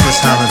a lover's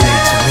holiday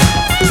to me.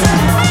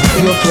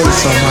 Your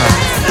place or mine?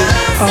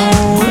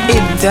 Oh,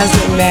 it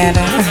doesn't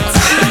matter.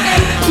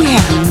 We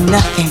have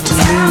nothing to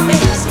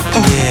lose.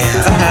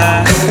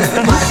 Yeah.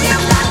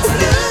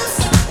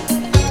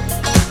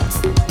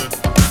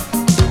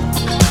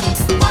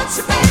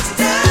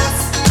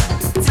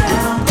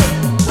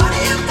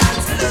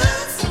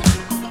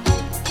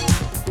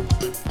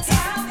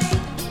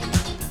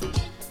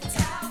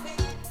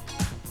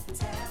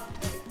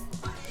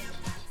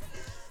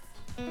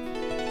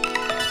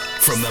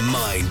 From the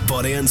mind,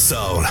 body and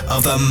soul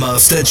of the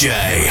Master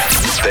J.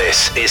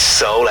 This is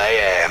Soul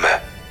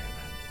AM.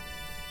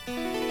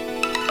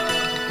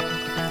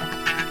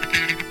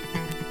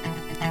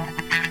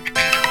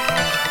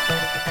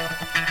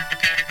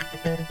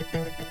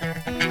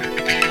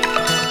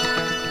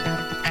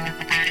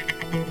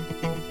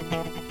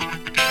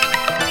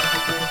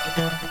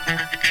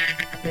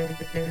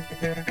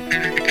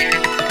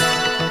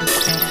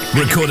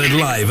 Recorded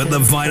live at the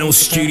Vinyl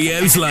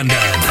Studios, London.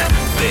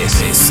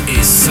 This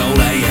is Soul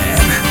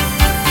AM.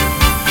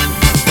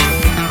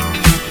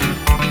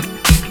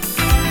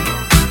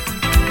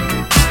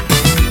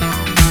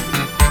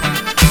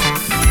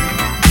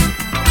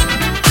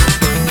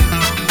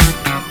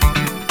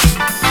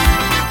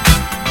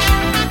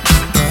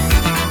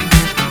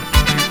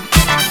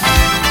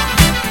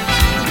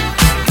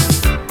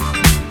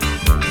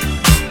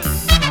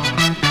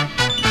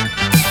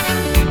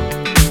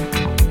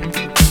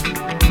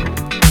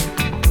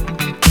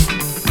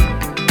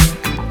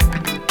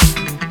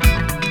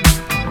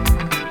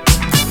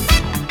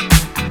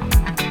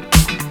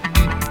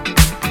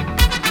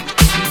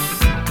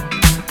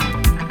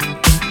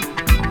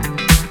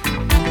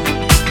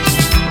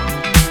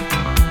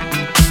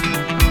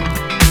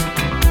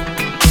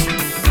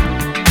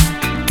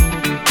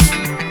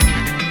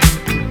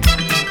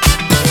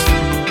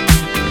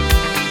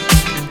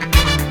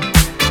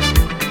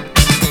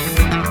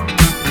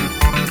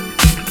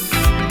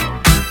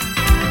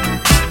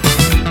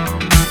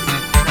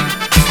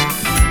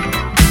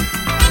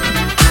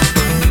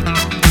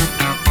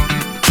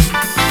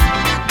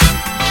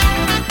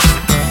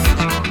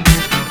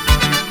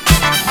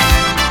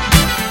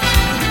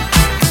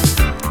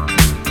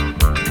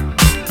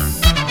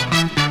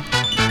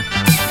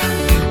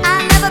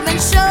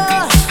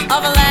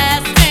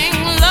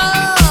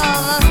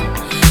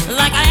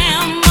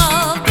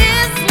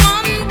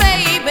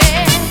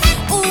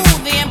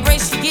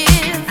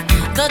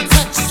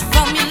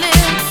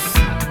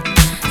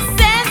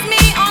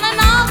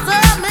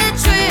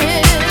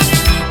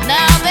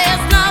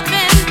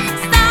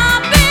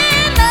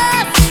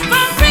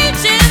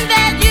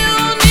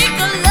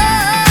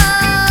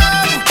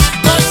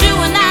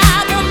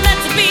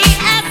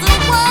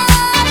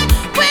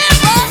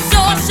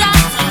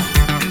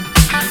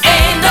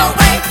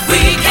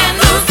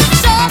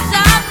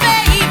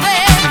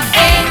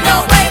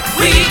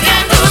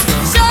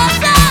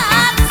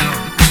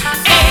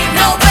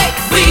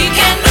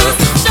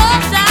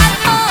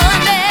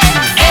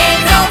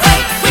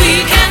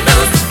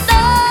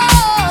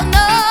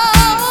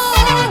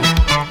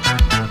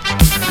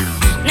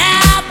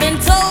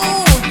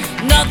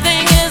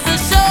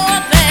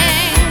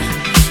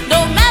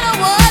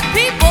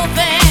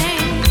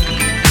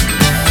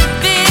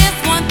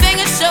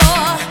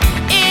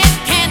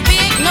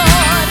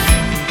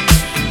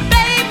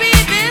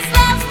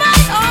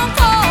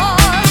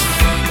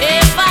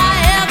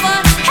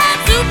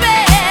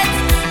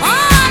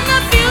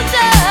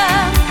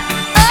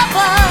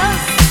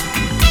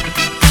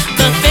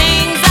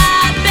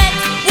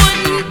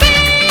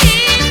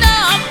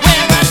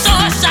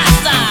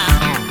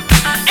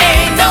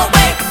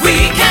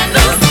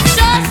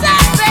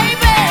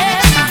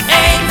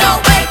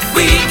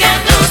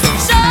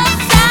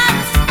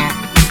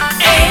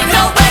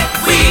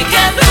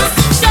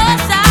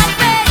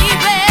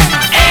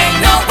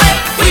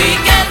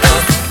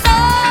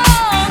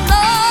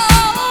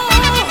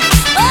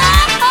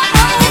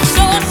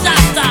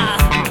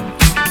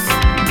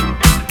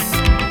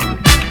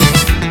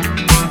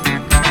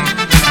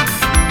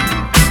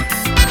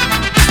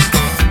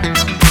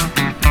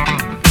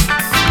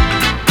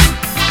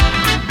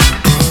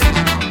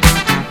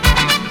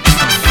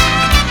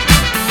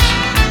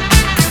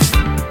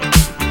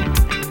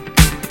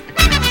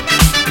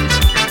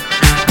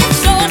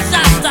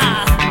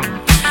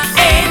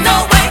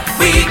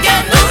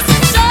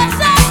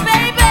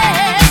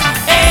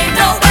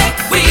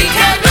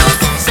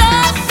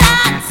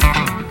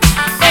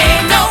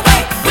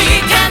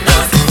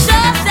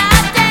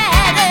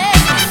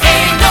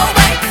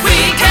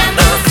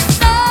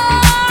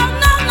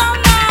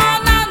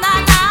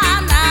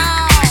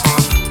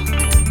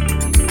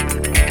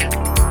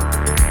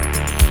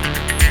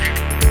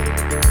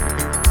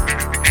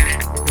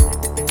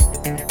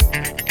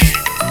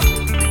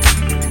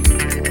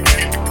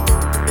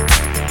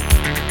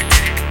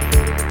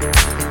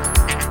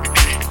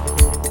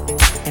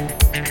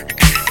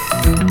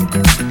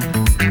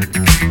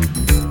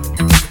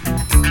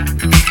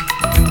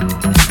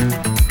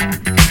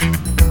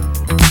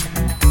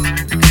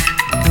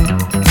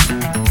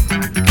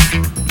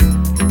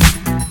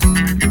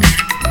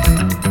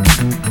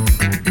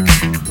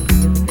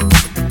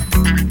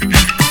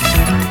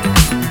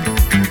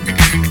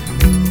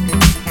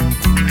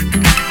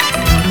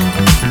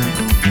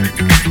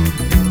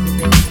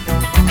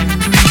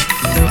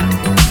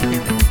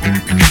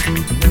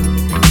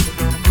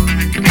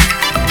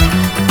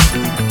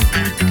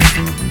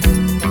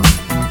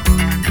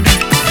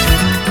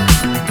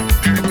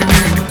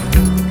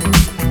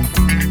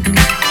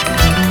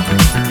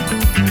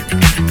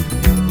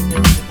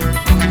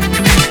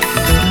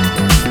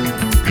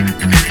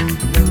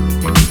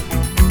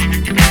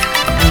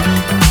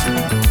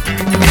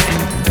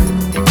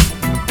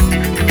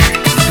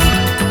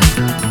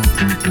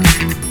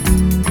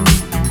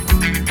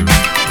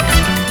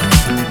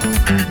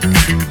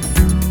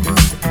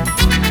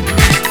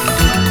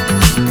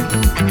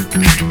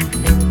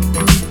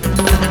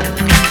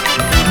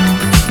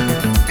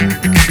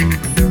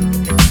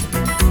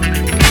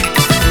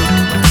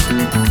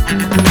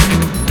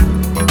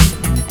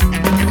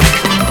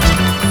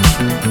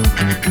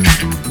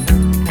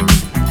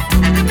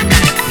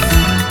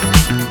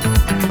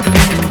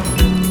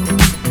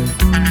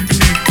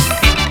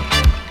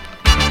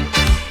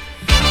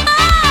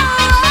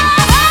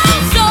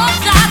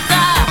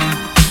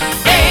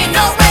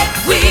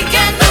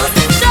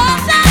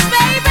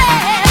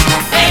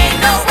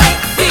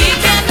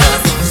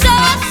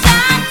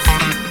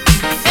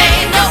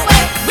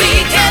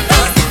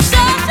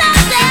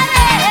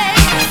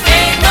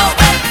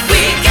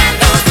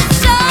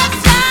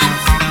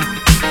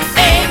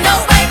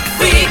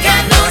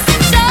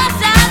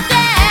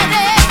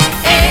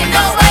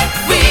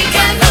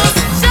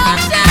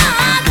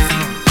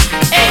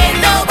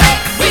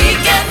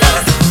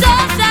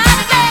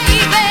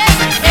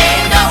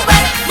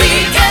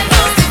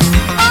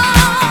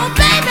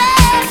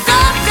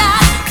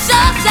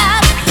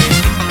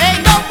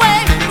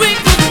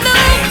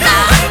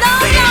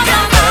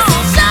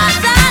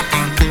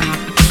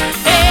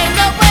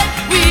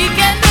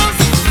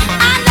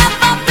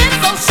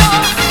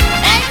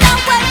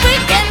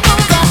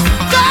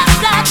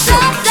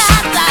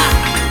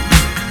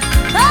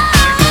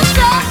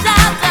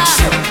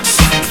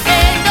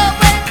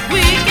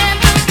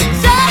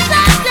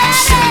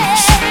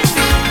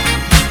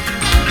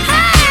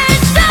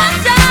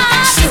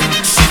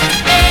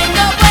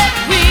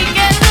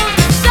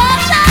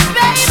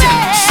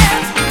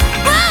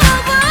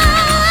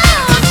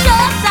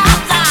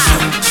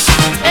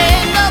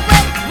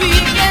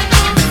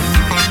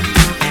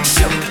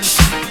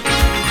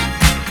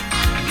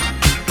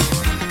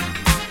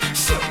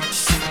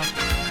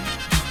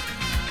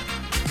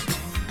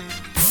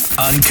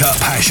 Uncut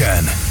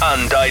passion.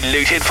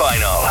 Undiluted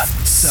vinyl.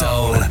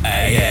 Soul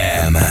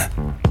AM.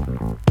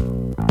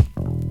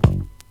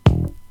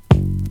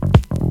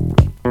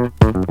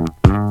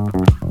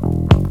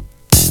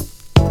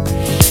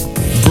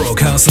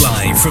 Broadcast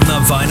live from the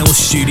Vinyl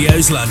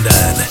Studios,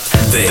 London.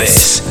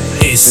 This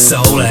is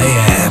Soul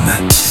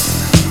AM.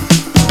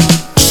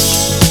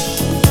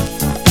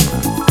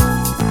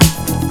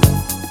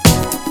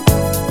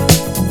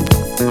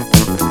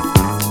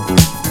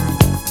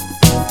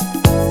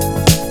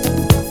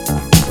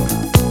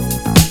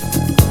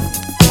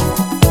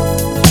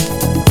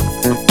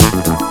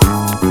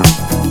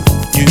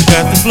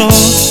 Got the floor.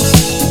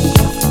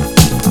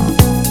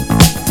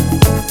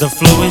 The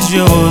floor is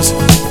yours.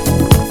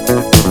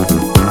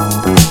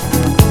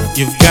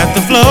 You've got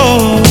the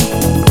floor.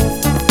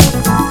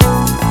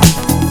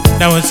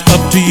 Now it's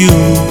up to you.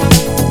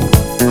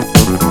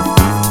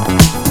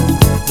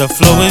 The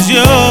floor is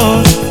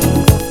yours.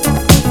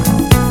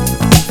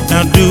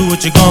 Now do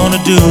what you're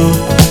gonna do.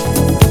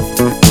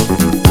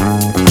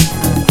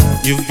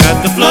 You've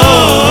got the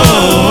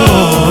floor.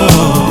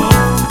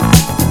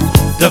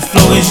 The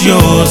floor is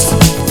yours.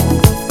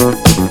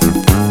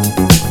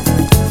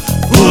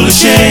 Pull the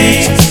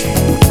shades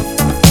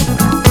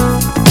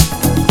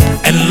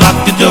and lock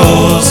the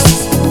doors.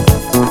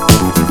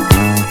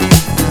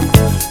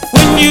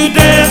 When you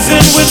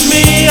dancing with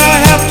me, I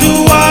have to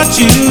watch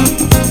you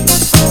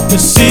to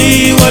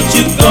see what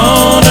you're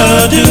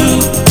gonna do.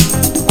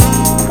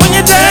 When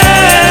you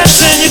dance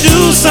and you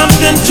do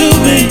something to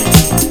me,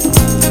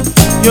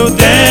 your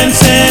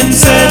dancing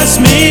sets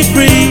me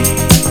free.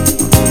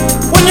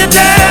 When you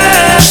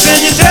dance and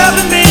you're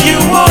telling me you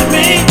want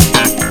me,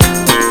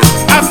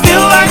 I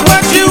feel like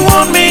what you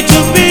want me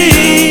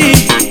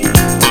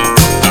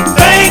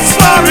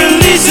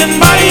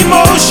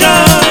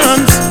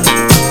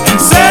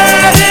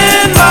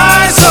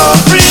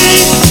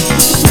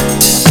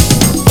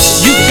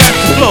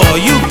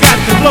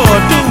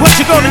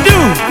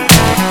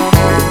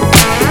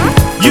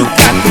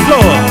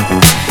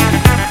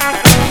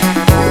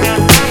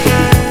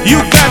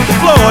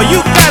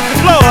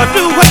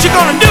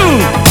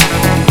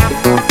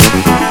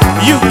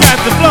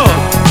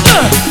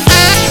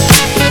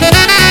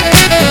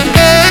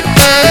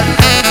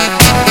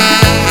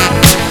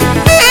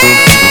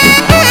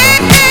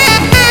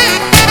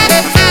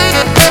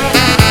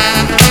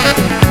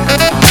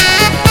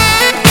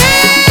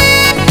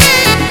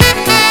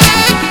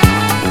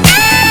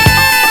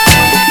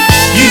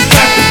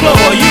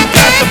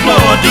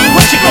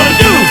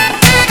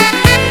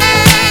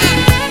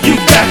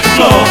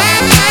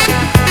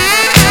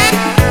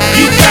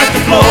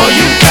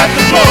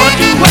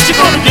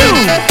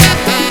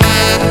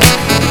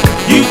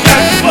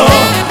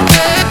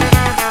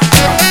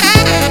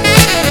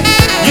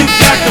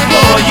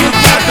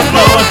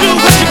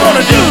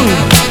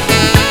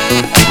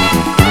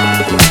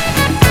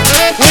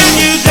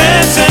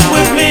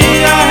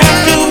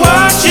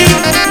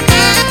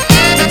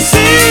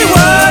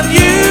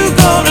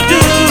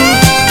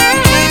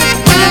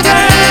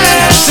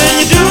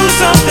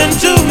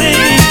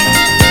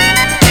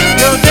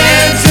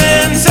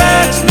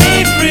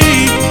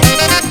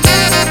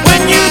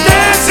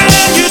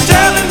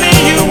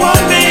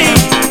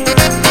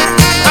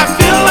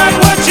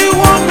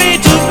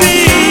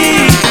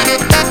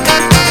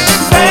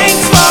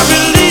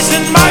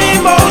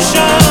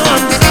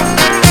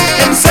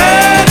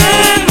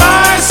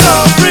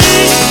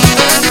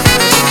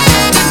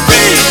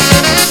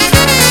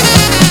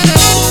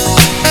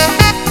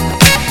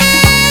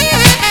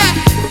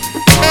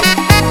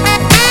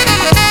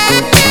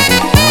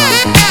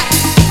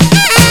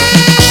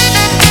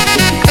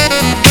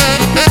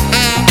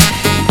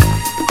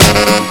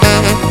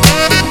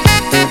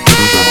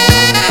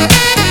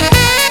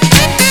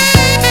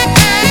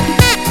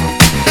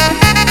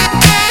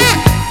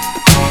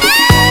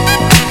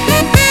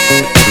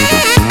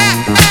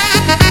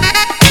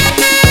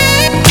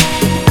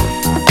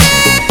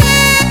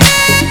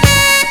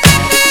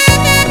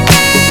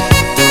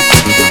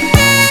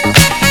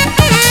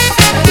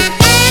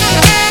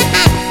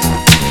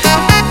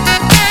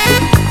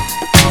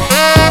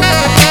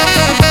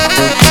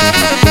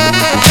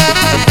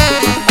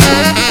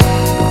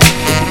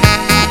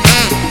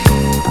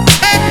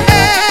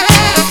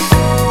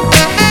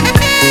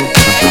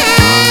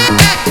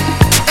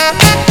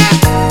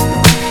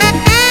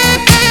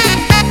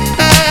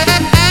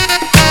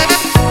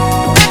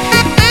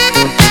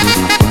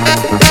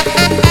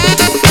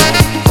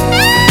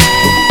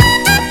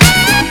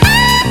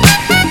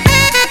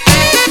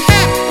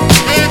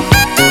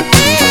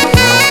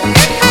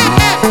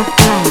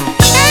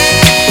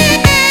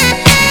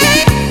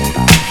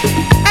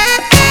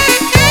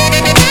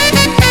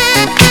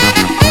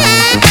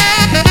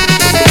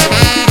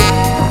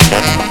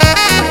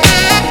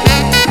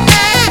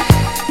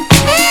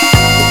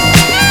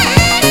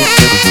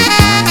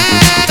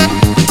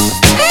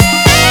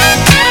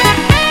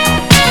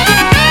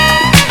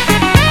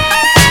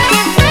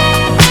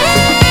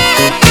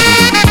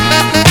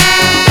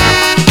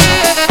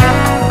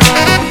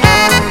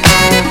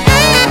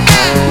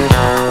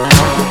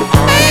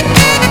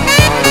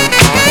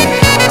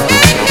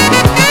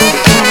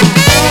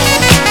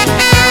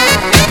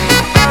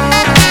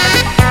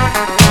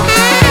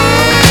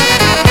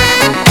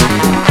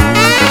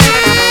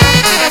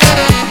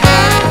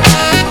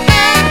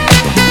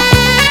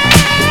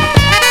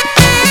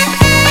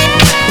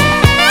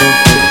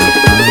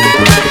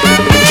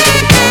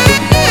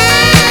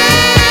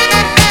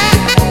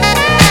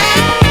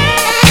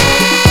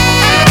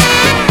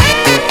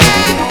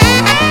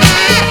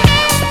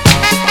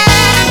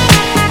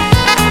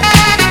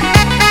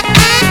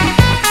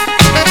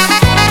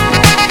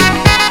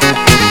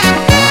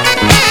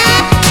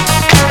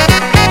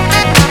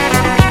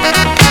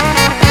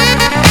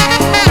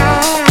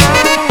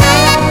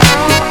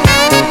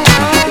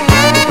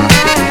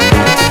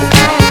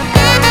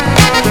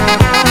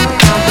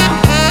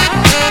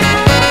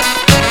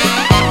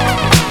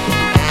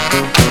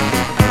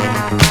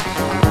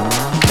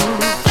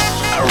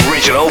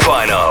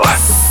vinyl.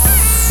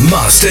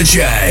 Master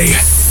J.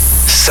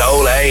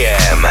 Soul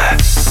AM.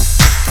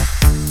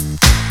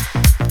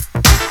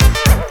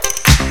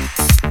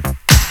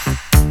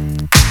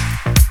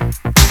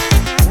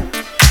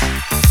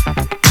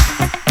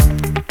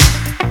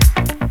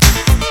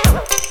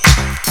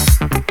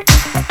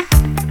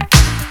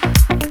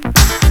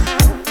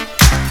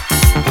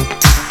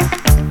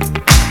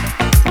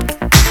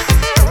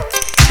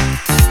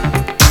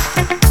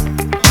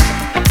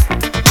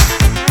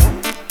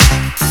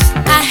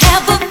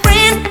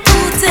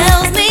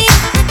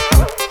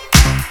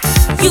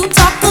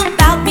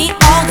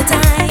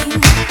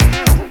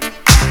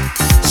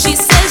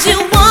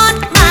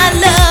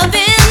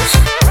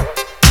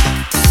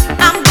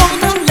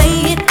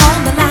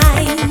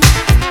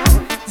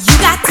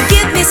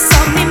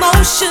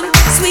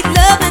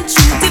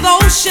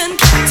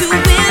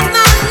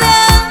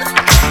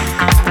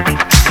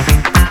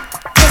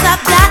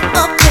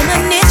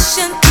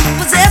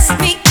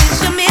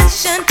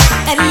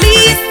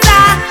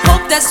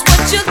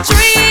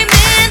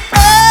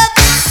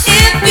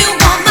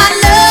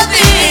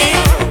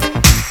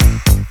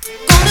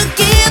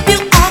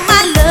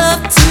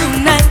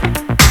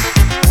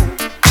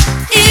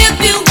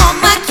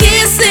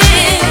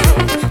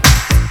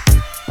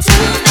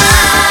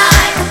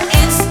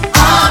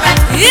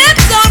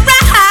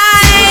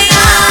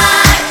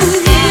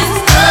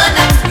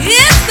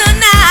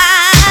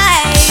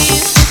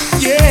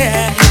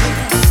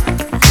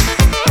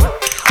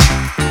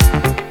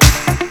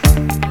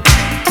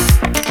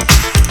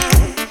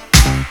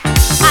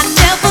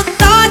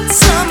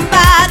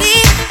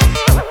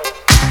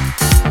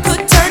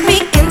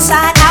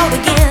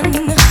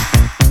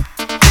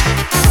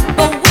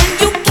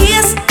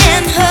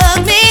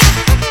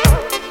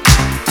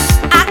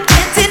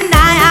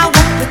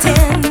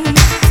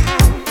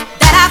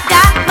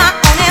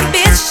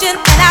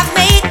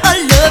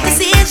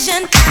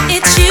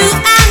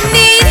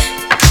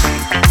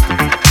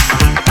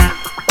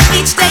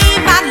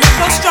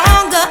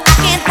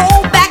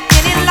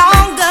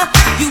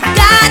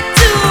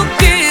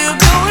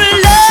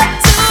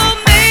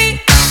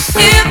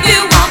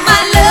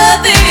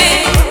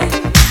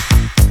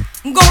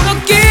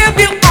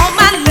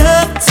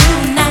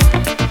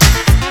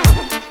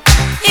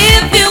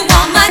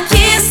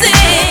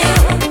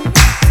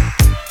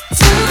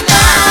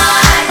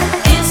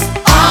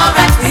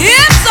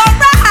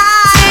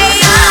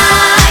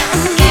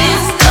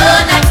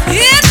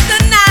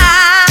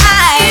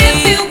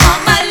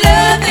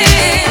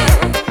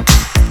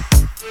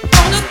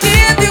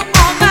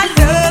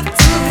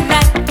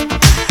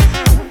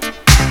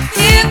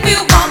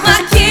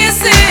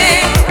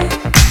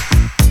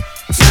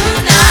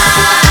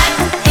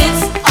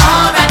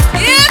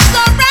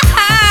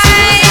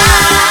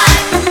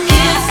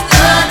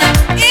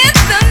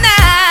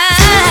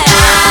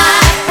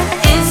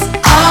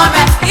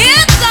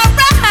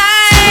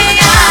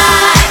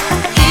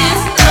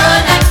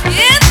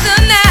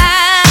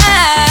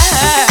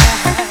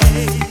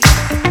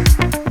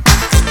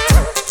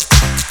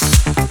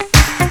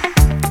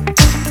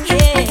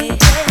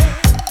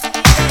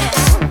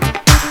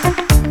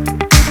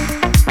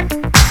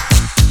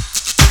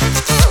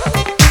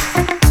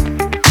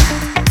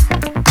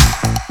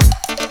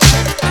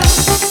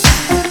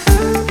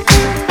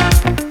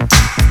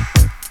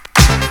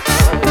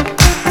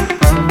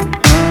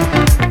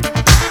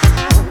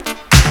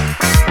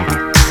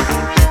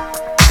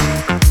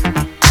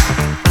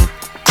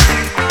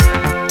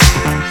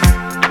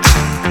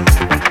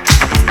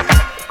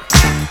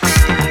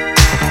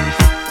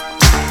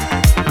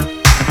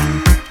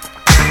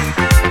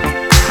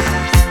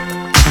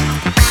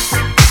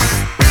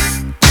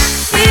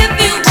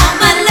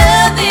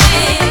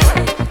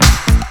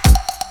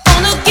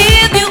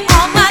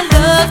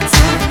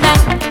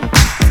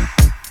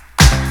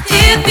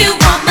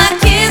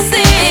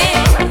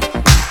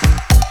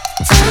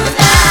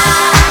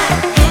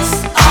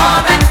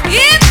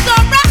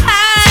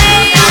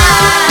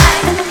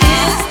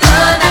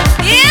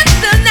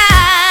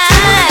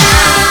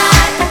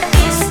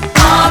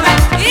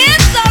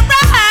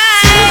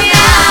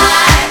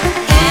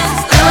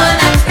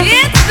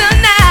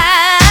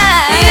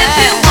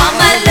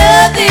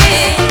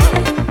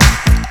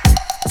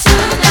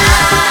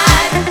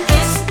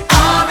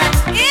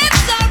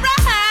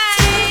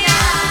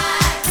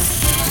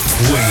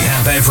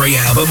 every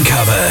album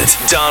covered.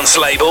 Dance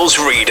labels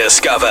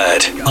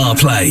rediscovered. Our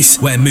place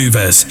where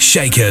movers,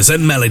 shakers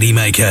and melody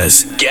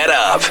makers get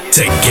up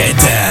to get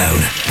down.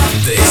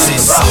 This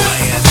is Soul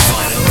AM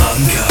Vinyl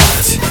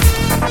Uncut.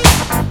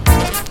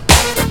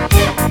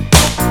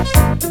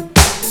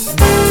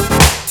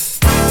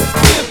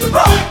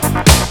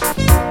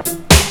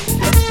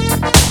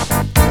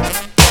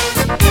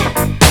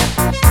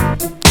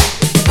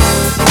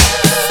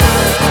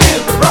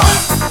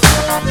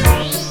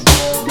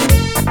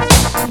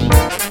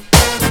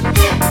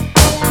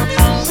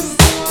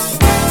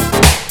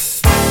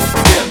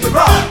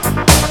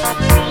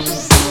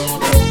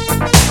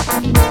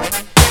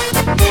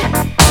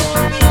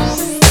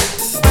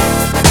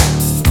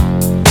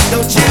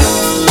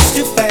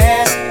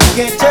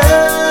 can't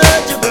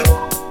judge a book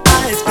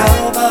by its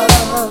cover.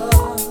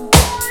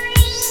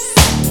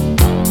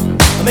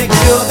 Make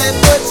sure that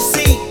what you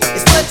see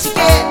is what you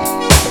get,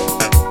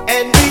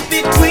 and read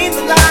between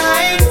the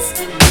lines.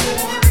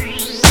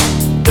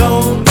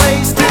 Don't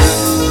waste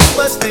too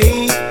much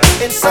faith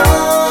in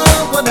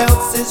someone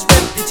else's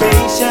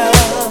reputation.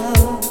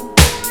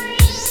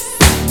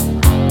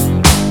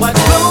 Watch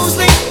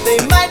closely, they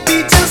might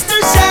be just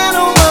a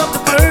shadow of the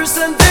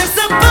person they're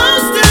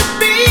supposed to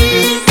be.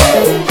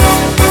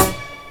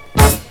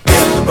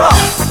 In the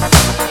rock,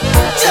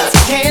 just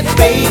can't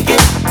fake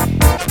it.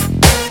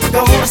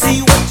 Gonna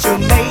see what you're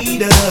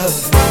made of.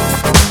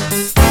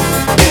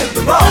 In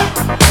the rock,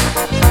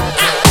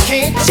 I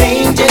can't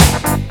change it.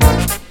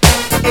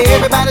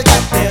 Everybody's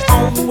got their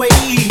own way.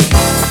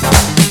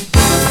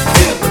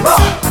 In the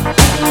rock.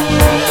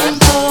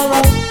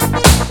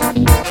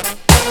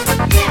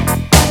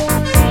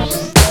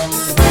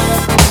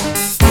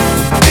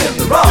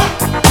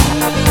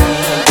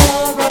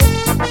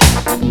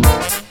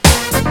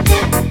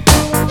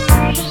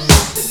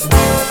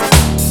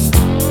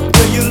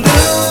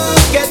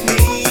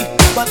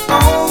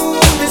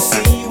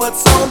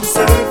 What's on the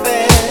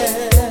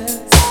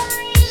surface,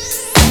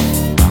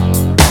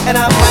 and I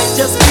might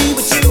just be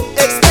what you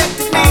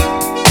expected me.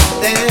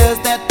 There's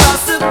that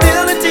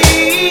possibility.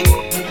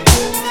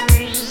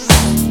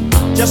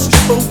 Just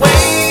strip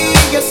away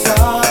your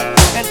guard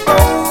and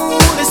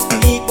only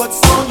speak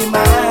what's on your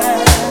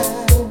mind.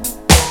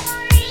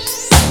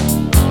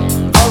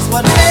 'Cause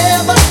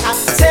whatever I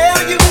tell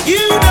you,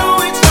 you know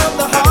it's from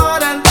the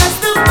heart, and that's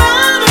the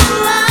bottom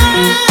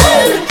line.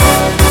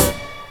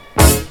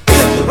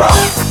 In the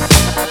rock,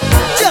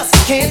 just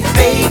can't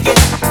fake it.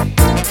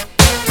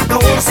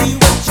 Gonna see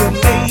what you're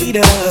made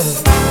of.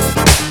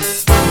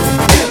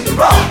 In the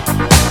rock,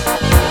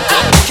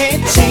 I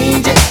can't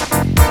change it.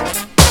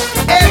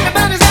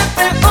 Everybody's got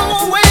their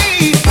own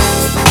way.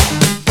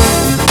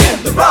 In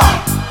the rock.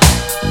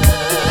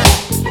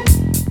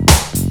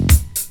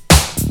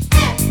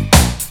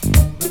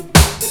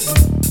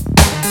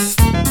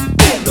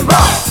 In the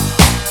rock.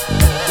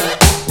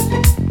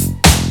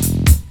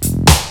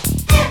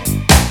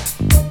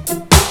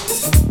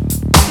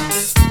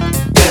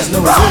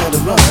 Nowhere to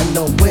run,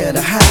 nowhere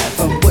to hide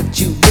from what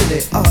you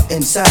really are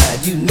inside.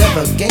 You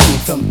never gain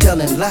from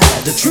telling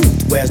lies. The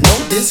truth wears no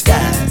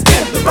disguise.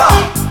 In the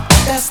rock,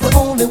 that's the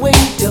only way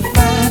to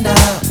find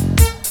out.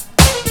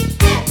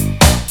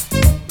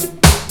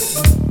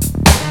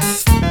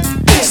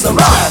 Some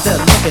try to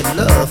look at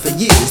love for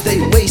years. They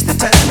waste the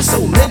time and so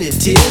many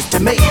tears. To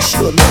make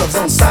sure love's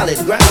on solid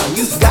ground,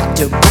 you've got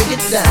to break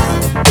it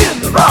down. In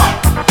the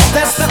rock,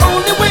 that's the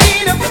only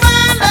way to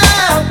find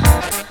out.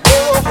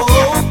 Oh,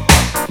 oh.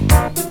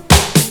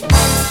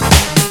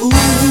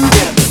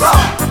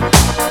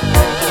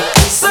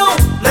 So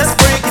let's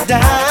break it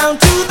down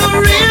to the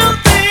real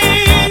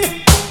thing.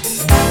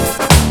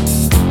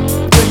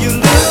 Will you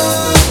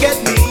look at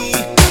me,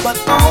 but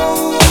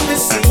only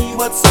see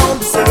what's on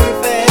the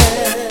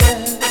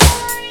surface?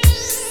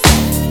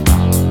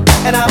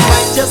 And I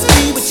might just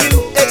be what you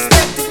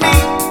expected me.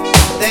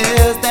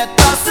 There's that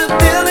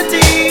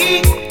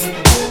possibility.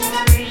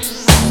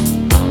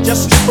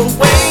 Just strip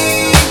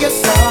away your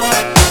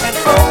guard and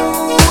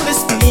only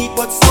speak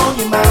what's on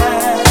your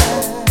mind.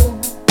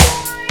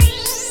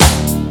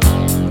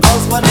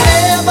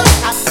 Whatever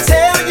I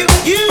tell you,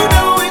 you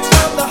know it's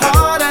from the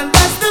heart, and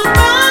that's the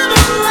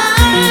bottom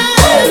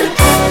line.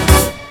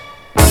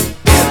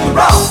 In the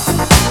rock,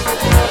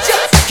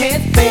 just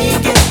can't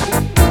fake it.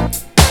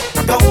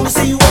 Gonna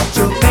see what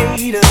you're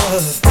made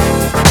of.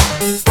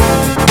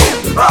 In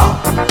the rock,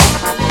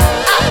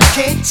 I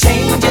can't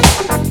change it.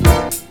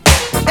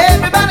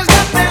 Everybody's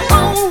got their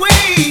own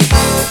way.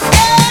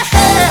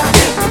 Yeah,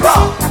 in the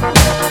rock,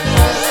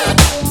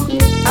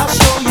 I'll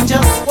show you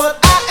just what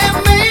I am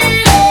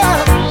made of.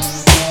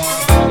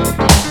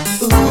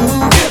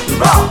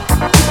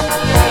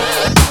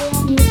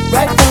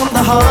 Right from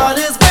the heart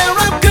is where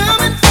I'm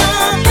coming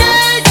from.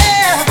 Yeah,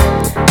 yeah.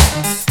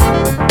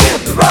 In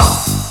the rock,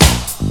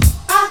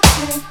 I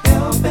can't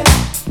help it.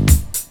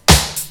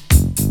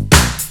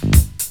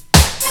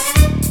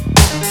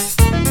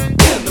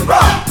 In the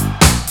rock,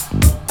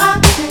 I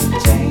can't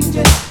change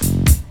it.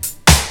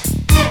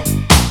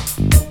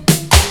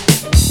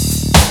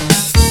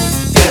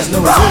 There's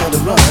nowhere to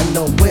run,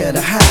 nowhere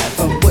to hide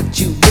from what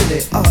you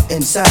really are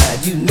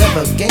inside. You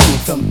never gain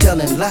from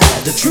telling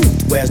lies. The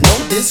truth wears no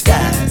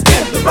disguise.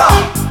 In the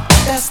rock,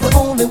 that's the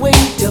only way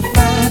to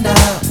find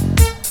out.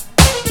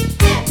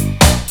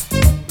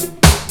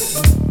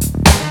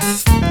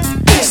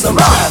 Some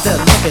try to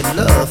look at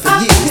love for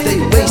years. They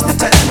waste the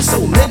time and so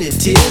many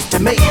tears. To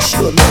make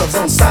sure love's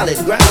on solid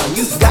ground,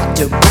 you've got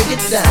to break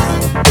it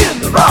down. In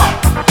the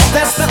rock,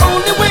 that's the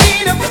only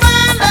way to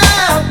find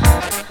out.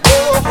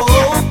 Oh,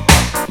 oh.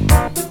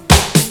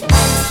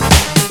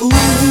 Ooh,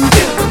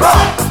 in the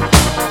rock,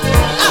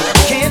 I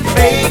can't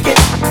fake it.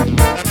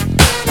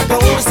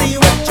 Gonna see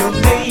what you're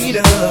made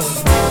of.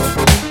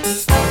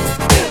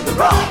 In the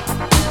rock,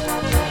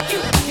 you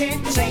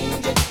can't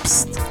change it.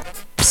 Psst,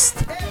 psst.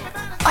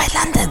 Oi,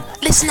 London,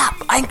 listen. listen up,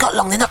 I ain't got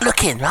long, they're not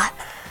looking, right?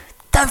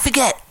 Don't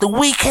forget, the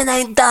weekend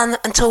ain't done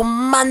until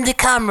Monday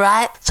come,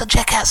 right? So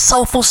check out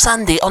Soulful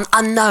Sunday on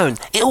Unknown.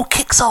 It all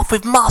kicks off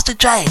with Master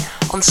J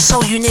on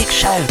Soul Unique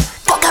Show.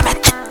 Gotta go, man.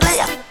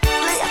 Later.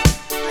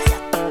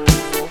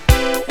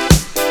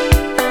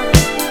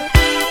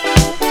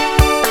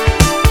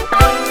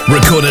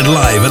 Recorded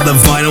live at the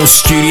Vinyl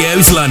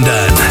Studios,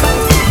 London.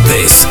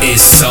 This is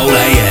Soul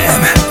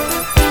AM.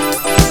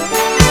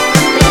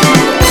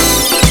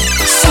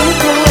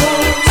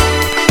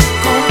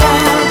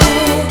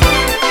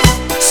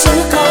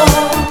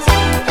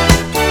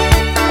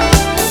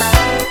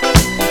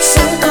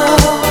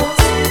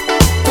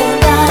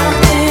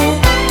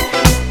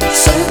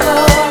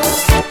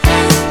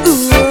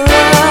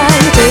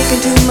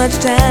 Much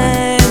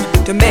time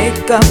to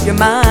make up your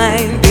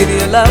mind. Either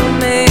you love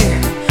me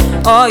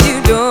or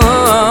you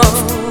don't.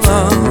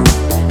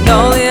 And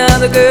all the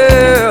other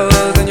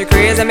girls in your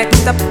crazy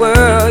mixed up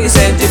world, you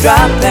said you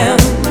drop them,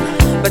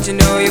 but you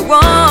know you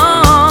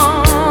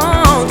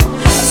won't.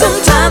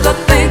 Sometimes I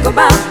think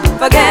about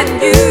forgetting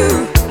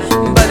you,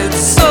 but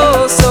it's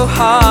so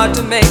hard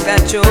to make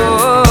that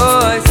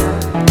choice.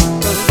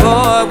 'Cause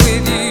boy,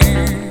 with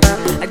you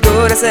I'd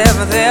go to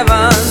seventh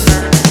heaven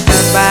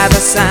just by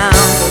the sound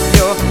of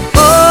your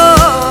voice.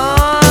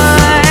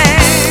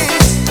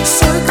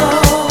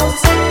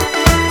 Circles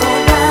go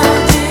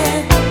round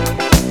in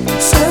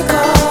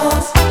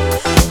circles,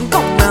 go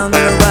round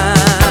and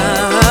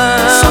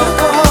round.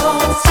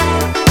 Circles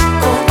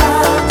go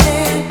round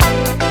in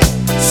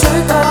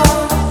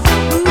circles.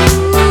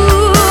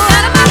 Ooh,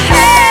 out of my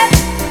head,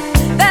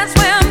 that's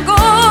where I'm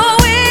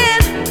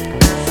going.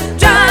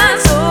 Trying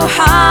so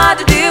hard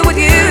to deal with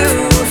you.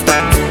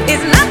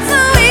 It's not so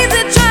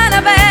easy trying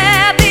to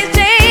bear these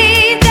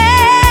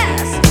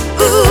changes.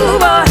 Ooh,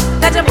 boy,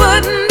 that you're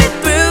putting me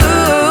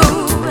through.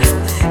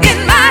 In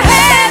my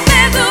head,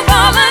 there's a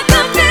ball of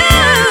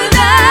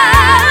confusion,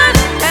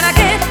 and I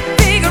can't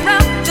figure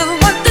out just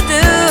what to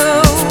do.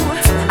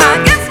 I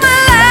guess my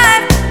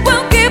life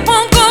will keep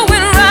on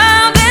going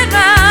round and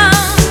round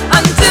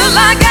until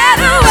I get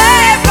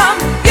away from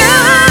you.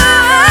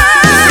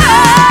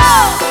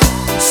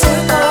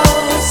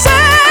 Circles,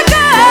 circles.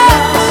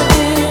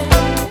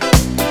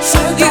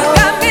 You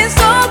got me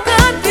so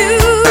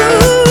confused.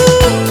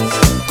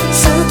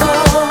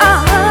 Circles,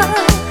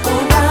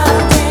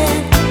 around in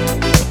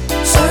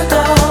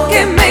circles.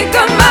 Can't make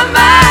up my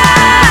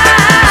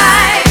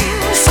mind.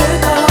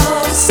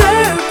 Circles,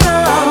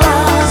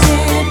 circles,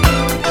 in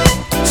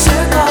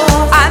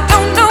circles. I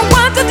don't know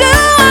what to do.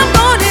 I'm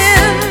going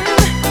in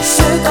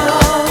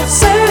circles,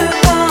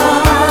 circles,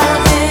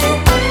 in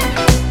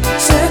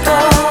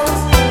circles,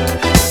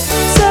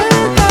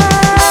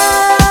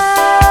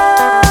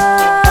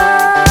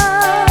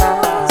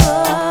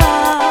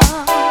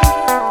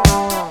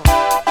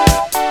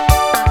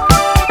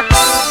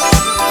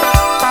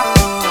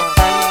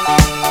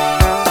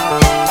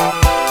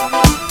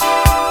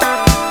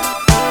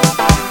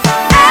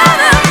 out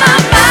of my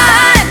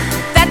mind,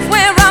 that's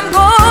where I'm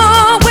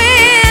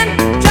going.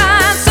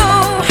 Trying so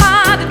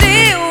hard to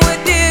deal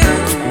with you.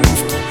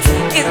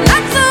 It's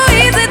not so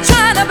easy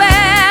trying to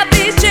bear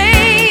these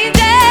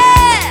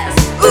changes.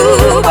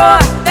 Ooh, boy,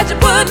 that you're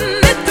putting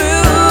me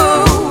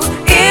through.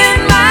 In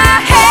my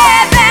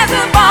head, there's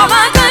a ball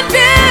of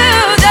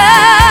confusion,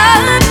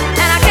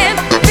 and I can't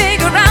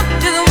figure out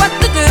just what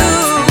to do.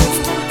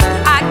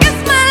 I guess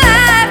my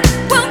life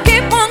will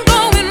keep on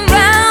going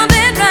round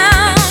and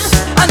round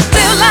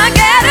until I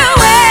get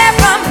away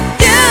from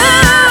you.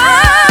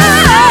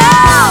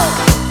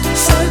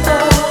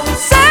 Circles,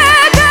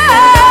 circles,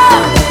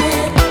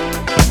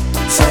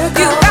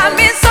 you got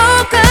me so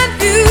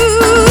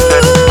confused.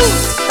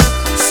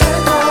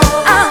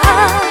 Circles,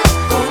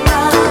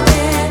 around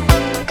in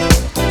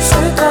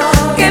circles.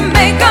 Can't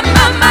make up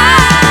my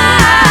mind.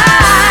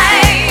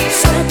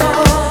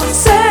 Circles,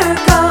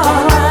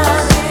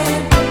 circles,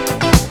 in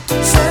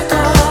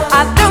circles.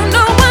 I don't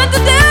know what to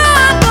do.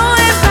 I'm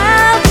going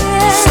round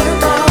in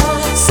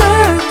circles,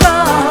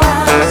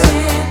 circles,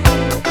 in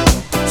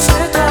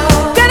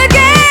circles. Gotta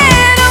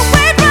get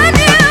away from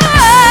you.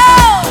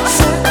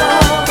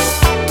 Circles,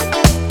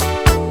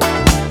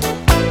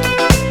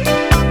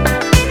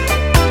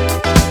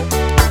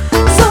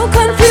 so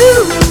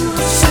confused.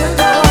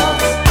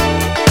 Circles,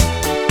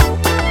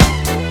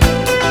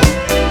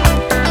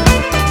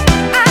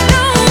 I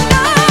don't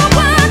know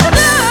what to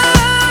do.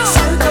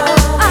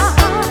 Circles,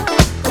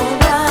 go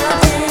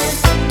round in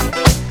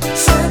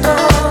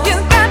circles. You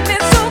got me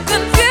so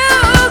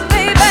confused,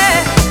 baby.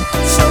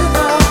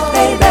 Circles,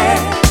 baby,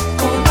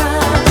 go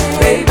round in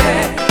baby.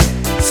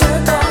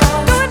 Circles,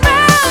 going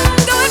round,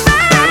 going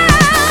round.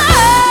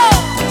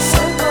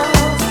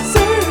 Circles,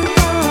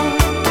 circles.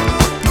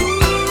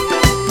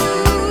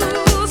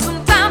 Ooh,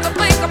 sometimes I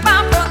think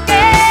about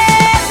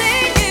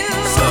forgetting you.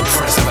 The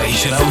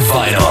preservation of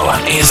vinyl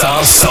is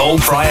our sole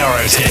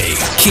priority.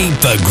 Keep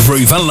the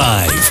groove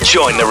alive.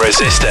 Join the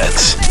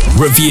resistance.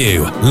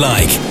 Review,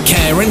 like,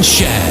 care and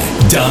share.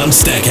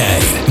 Dance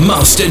Decade.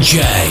 Master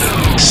J.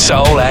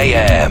 Soul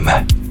AM.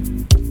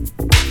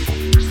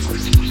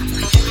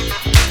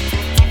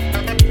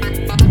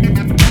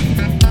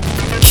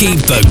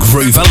 Keep the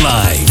groove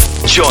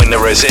alive. Join the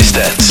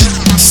resistance.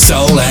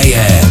 Soul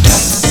AM.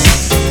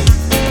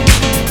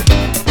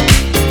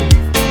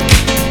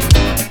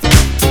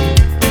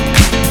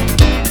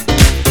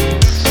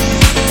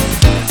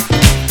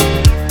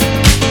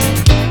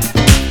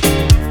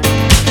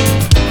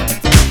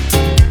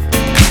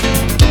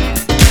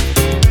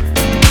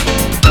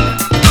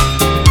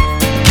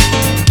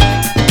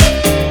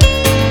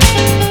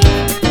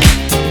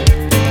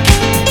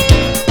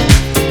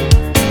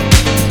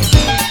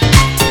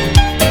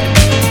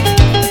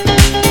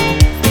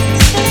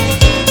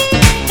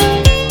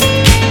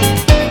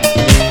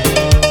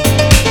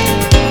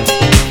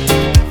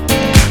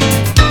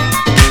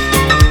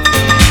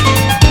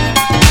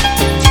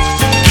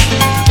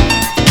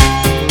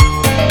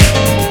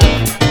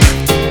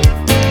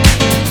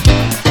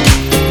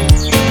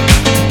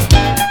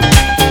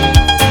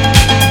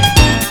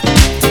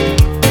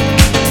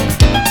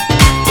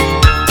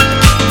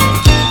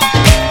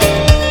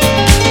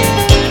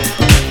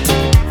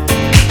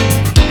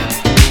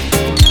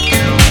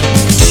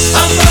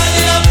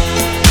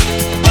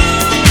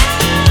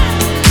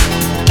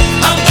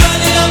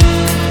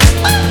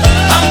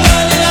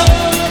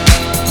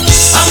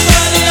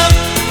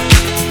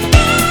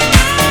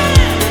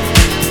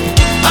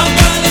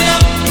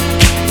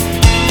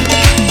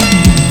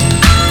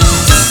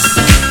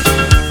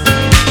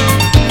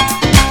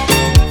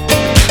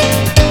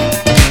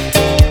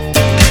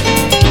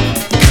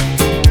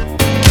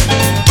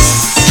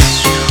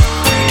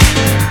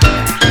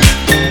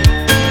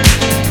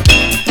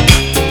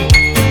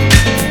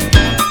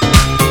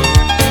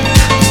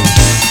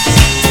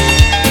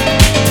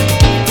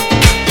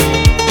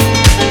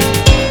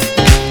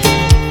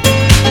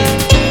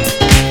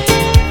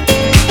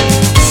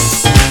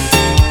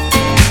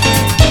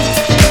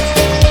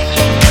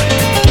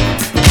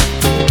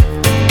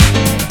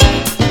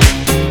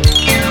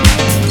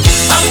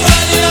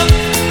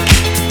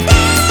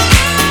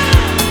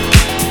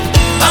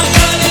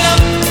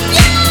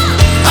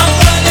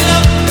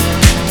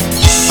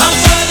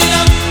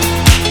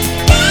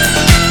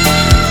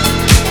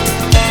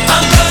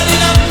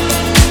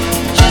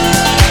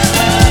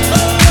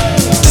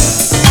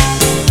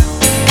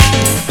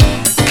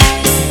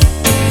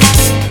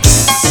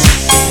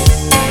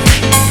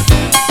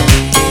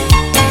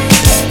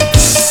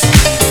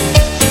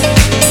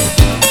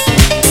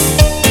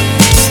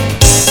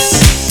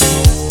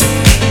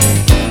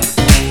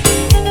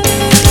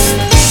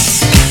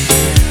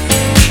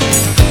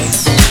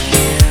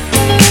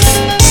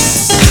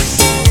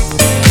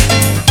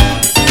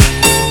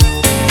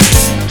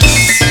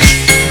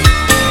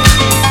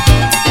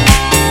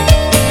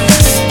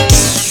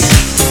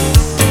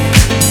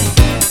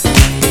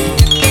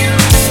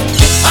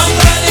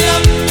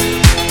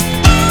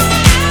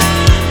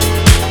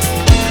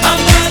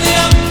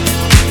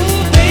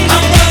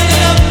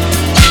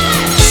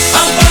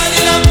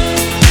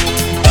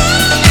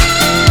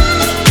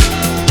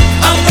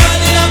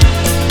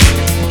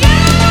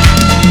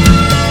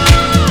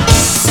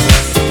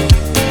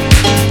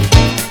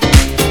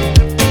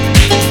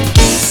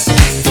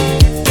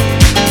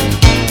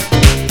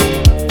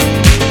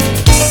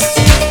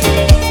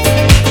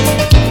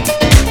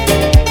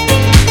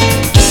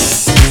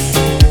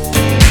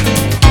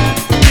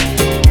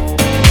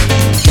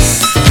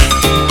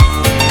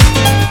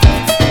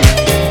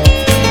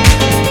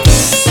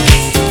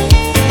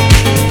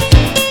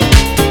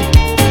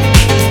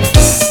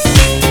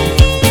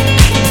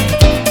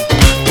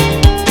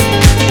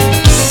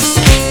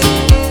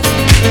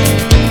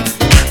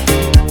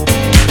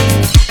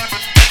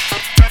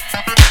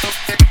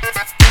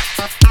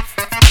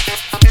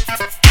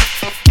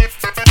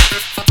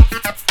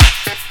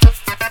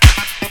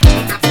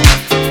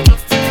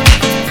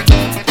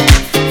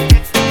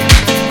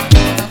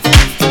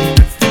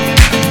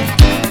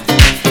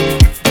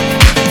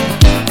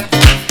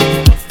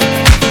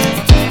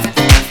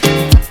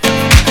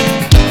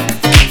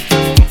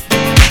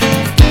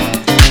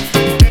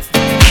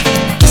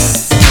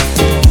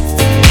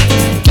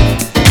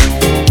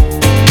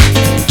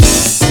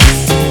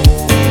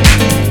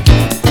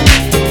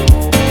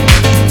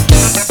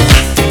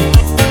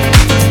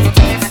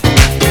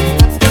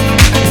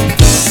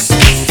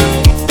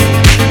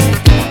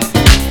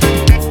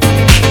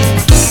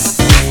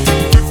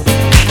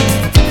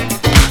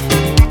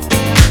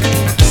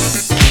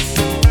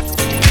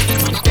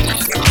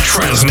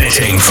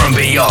 Transmitting from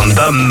beyond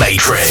the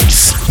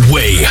Matrix,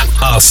 we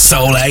are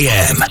Soul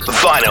AM,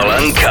 Vinyl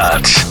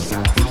Uncut.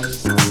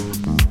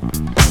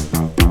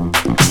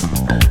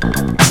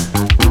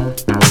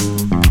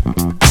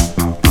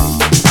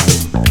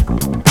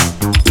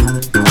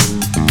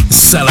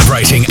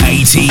 Celebrating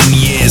 18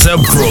 years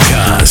of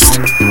broadcast.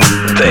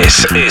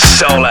 This is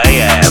Soul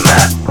AM.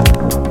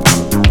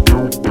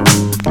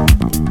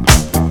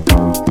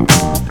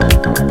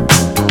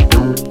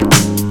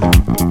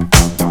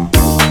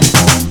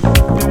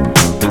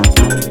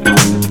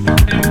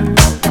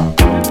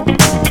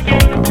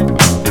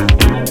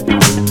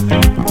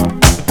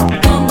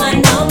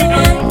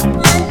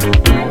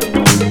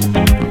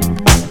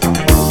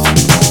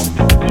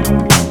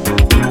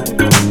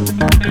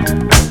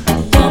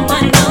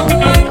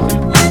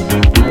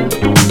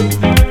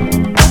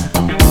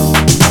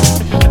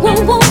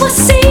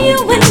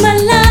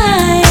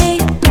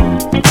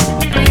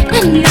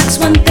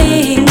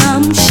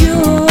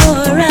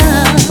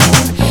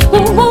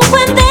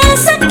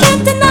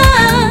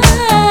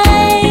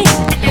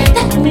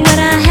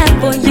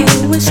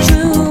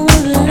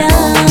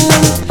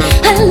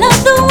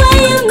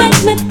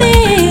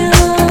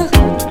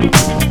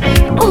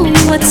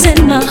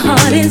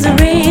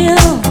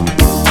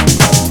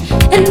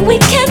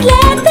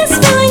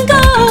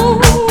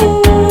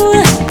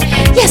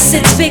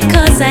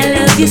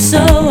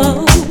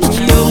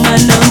 you're my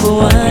number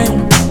one.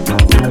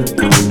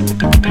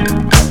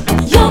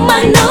 You're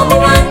my number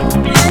one.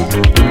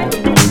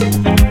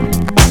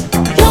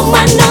 You're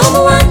my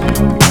number one.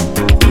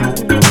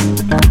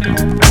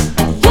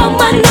 You're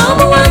my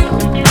number one.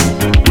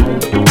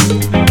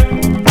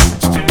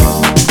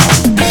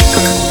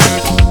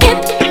 If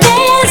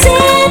there's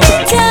any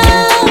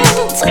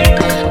doubt,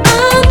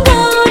 I'm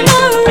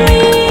gonna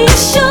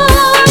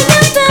reassure you,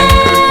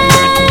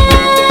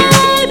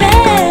 baby.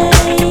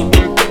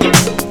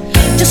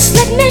 Just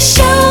let me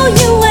show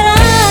you what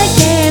I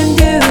can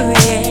do,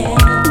 yeah.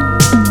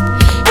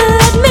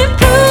 Let me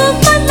prove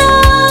my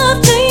love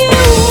to you,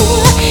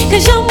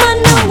 'cause you're my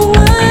number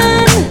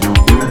one.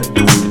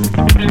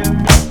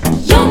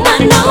 You're my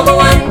number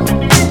one.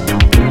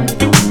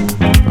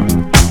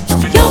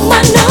 You're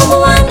my number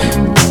one.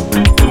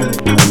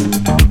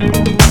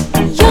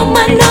 You're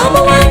my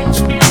number one.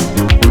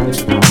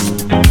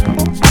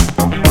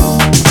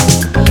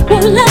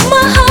 Well, let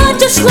my heart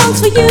just longs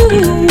for you.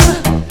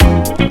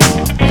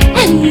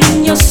 And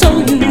in your soul,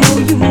 you know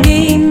you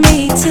need me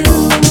too.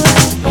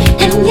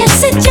 And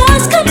yes, it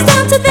just comes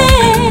down to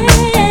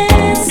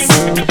this.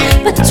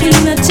 Between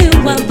the two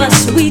of us,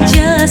 we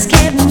just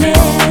can't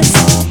miss.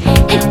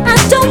 And I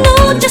don't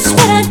know just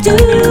what I do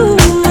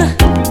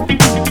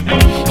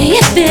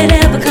if it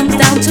ever comes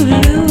down to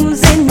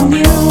losing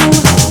you.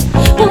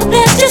 Well,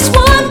 there's just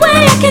one way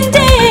I can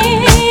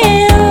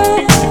deal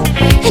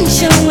and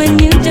showing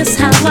you just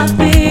how I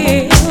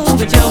feel.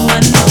 But you're my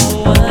number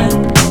one.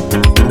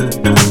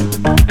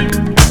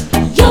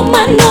 You're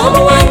my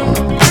number one.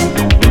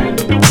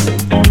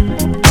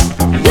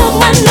 You're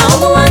my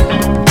number one.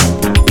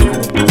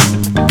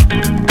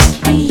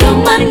 You're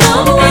my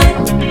number one.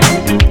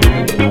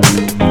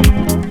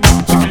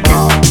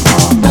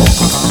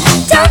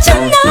 Don't you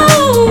know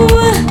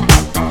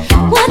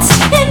what's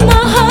in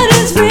my heart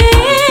is real?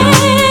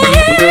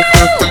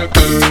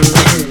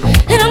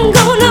 And I'm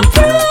gonna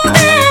prove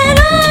it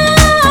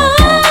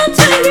all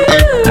to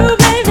you,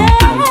 baby.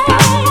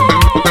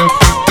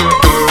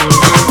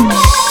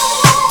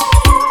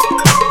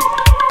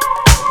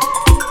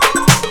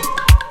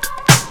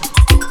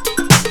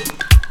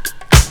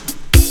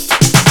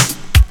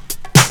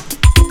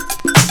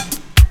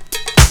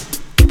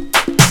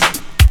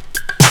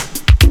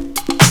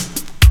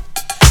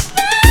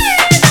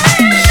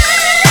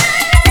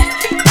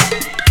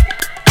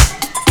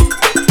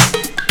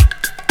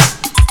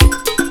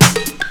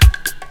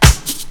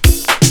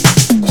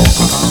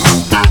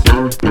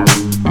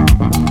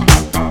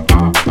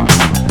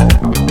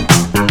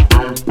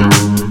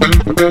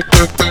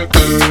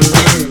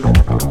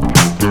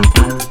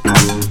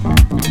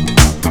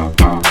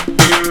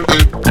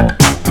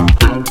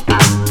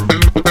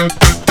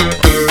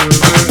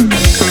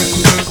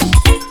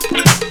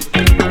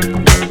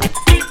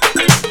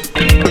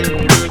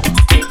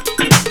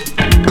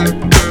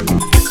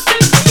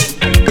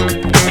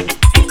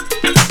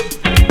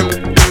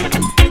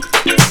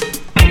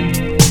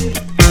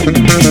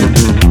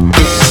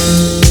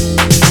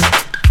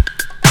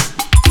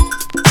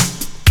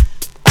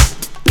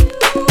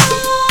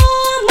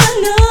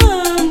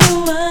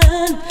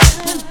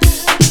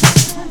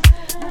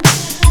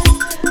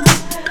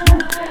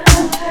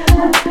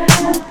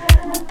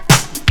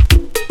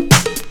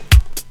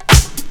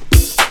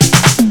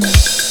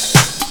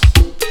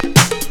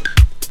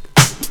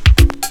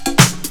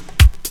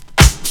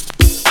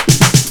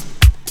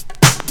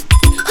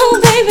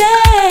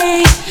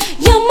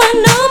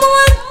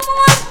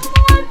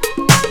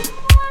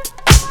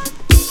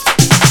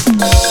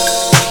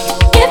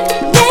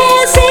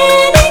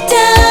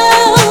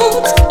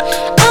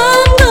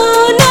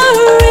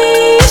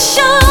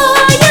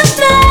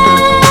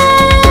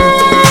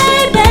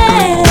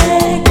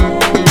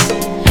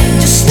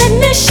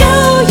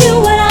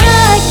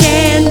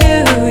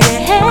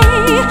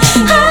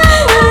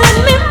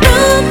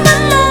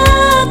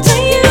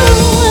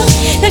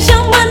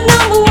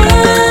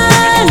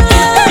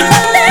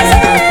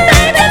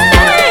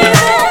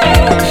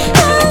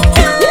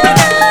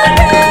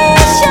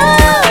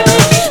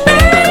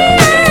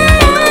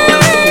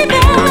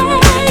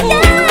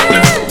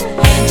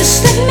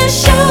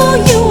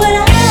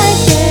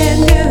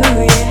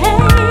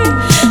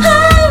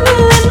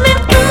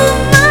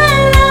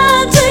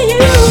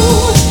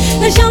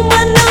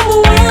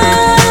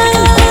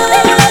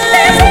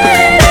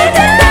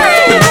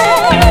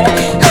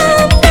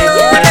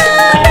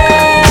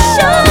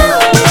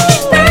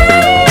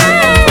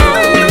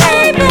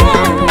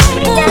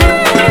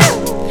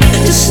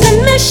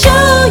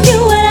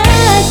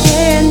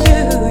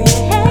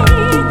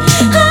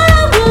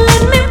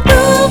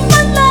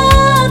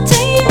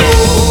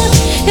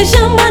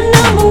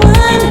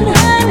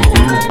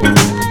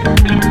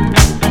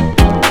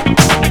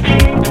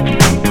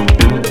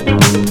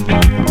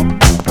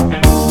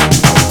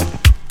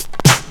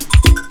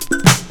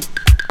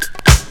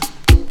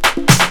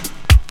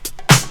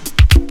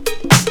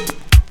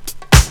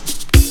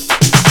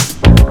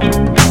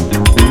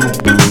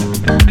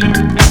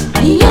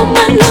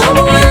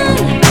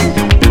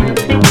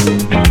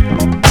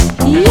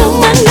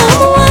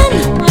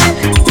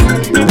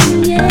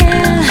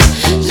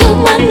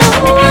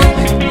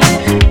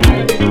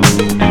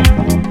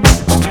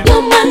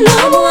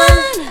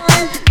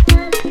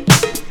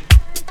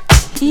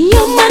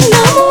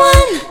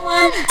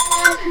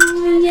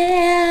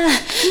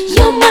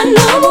 my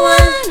number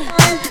one.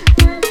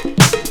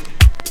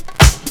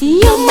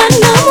 You're my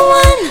number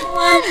one.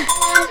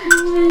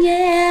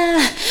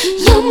 Yeah,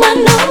 you're my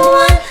number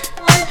one.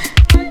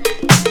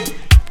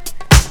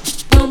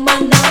 You're my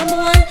number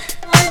one.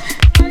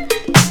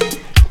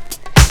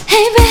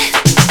 Hey babe,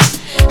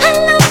 I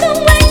love the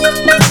way you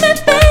make me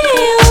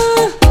feel.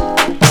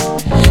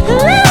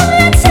 Love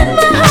that's in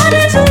my heart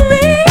is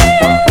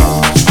real.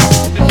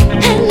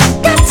 And I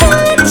got to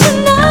let you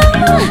know.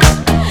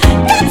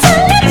 Got to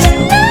let you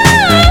know.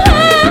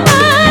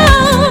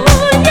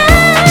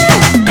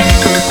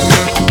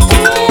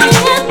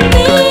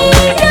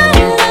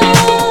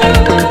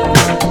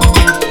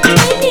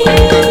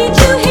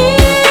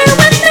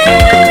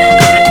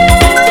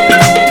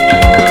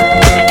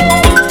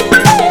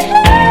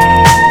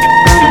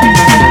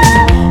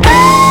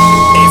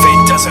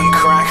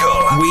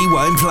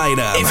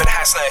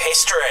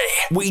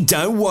 We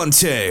don't want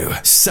to.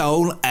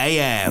 Soul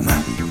AM.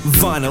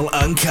 Vinyl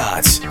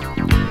Uncut.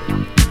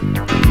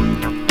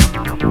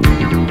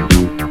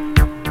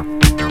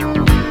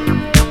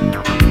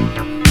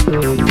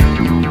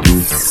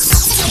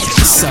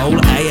 Soul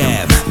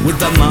AM with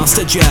the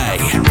Master J.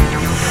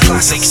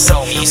 Classic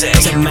soul music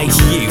to make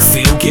you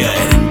feel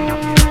good.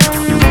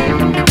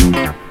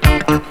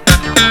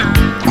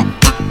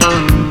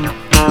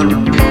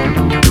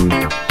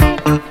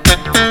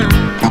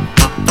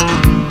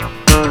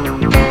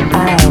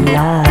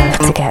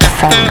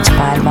 Funked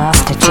by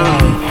Master J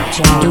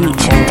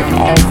each and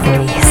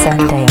every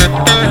Sunday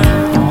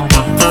morning.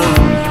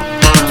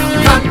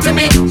 Come to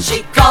me,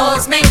 she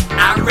calls me,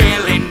 I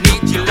really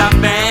need you, love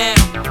me.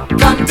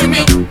 Come to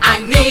me, I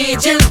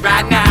need you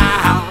right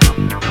now.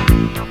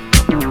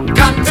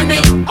 Come to me,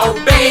 oh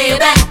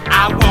baby,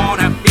 I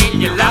wanna feel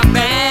you, love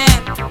me.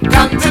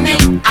 Come to me,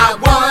 I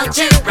want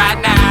you right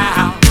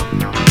now.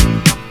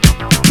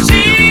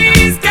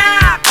 She's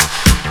got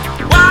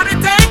what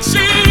it takes,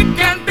 she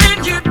can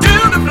bend you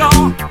to the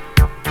floor.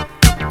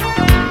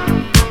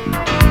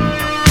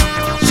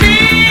 She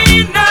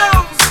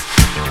knows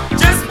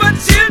just what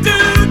you do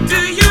to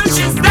you.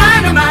 She's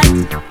dynamite,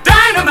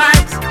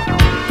 dynamite.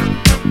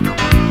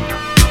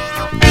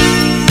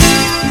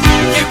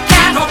 You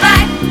can't hold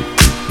back.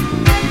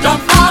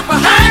 Don't fall for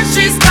her,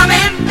 she's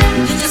coming.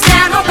 You just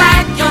can't hold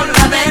back your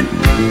loving.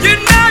 You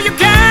know you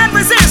can't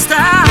resist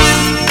her.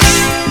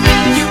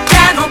 You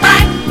can't hold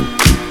back.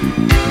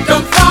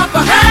 Don't fall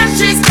for her,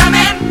 she's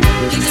coming.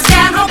 You just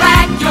can't hold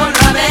back your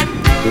loving.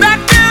 That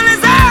girl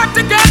is out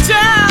to get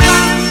you.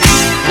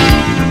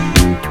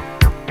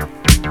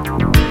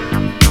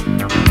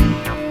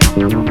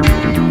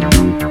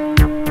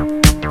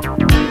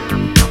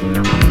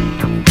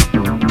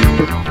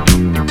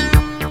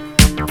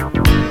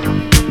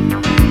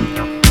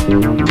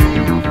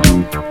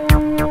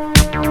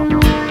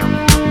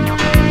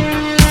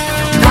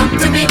 Come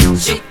to me,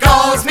 she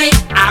calls me,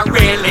 I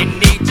really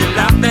need you,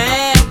 love me.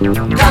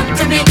 Come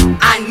to me,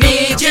 I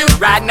need you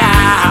right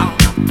now.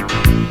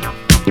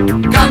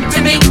 Come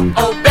to me,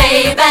 oh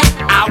baby,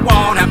 I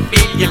wanna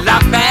feel you,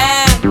 love me.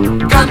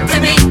 Come to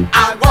me,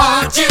 I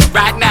want you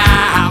right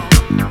now.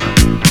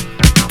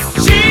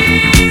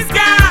 She's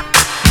got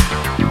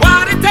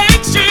what it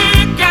takes, she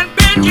can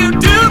bend you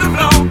to the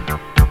floor.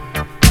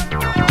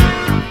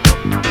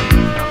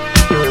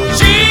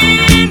 She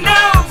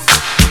knows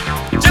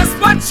just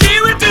what she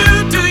would do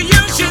to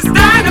you. She's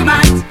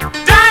dynamite,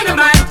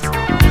 dynamite.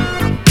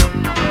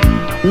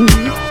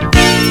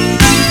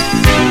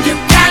 You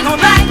can't hold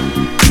back.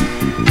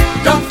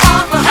 Don't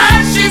fall for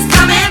her, she's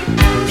coming.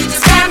 You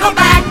just can't hold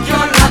back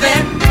your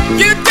loving.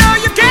 You know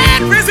you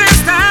can't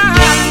resist her.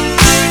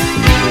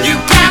 You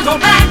can't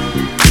hold back.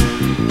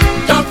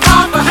 Don't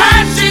fall for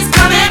her, she's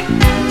coming.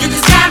 You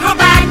just can't hold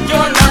back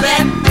your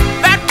loving.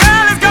 That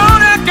girl is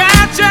gonna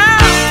get you.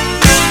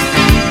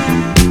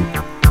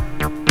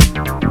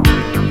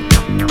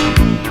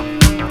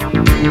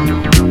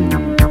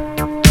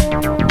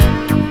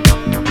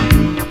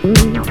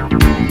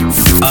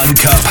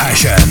 Uncut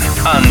passion.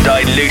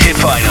 Undiluted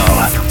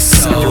vinyl.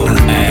 Soul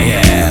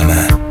AM.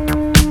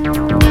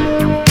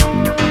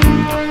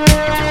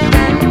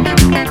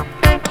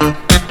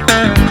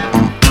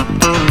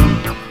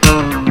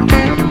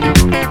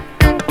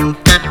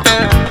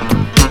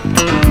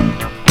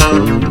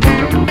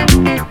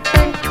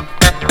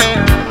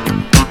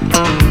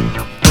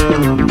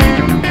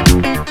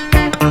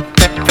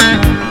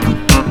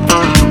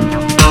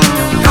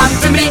 Come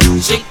to me,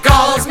 she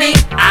calls me,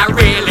 I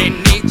really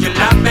need you,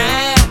 love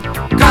me.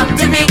 Come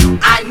to me,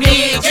 I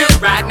need you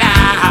right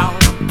now.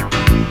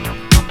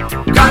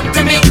 Come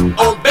to me,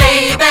 oh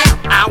baby,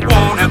 I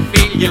wanna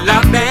feel you,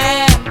 love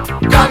me.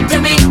 Come to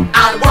me,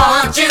 I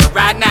want you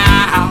right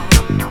now.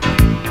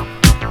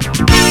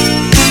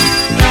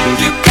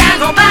 You can't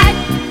go back.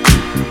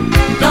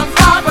 Don't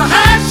fall for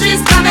her,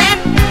 she's coming.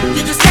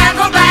 You just can't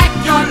go back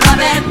your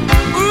loving.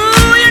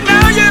 Ooh, you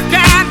know you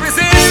can't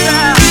resist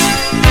her.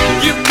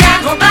 You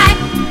can't go back.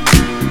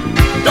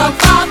 Don't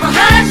fall for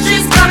her,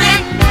 she's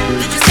coming.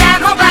 You just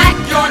can't hold back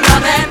your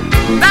loving.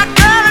 That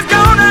girl is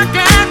gonna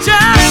get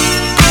you.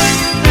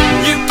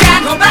 You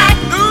can't go back.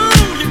 Ooh,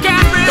 you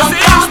can't resist. Don't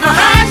fall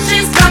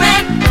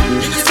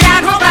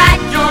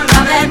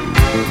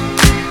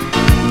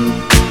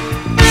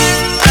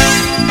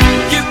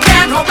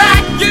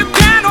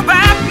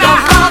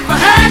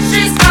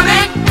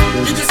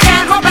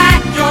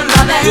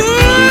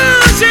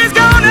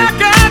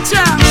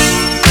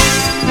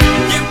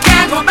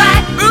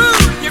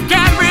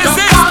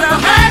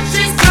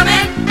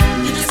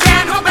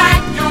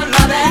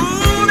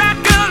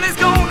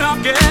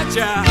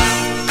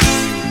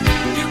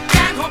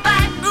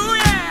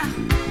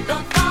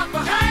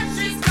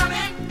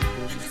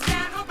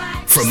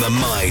the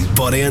mind,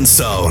 body, and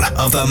soul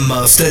of the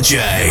Master J.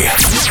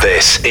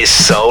 This is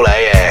Soul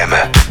AM.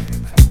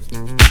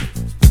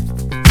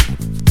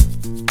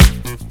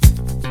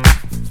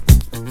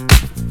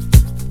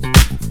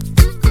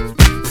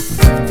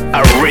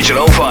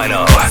 Original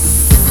vinyl.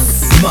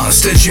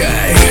 Master J.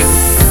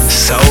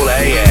 Soul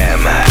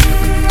AM.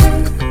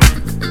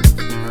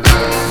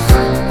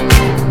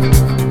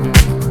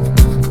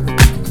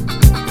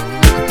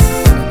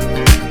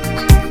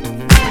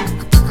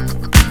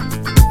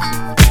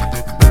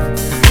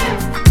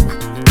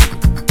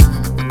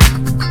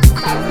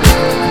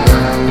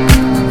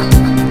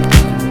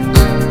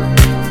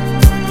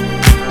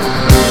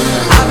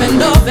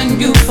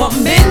 You for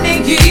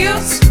many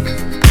years,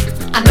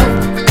 I know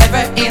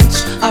every inch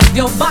of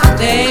your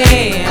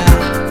body.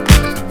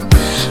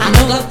 I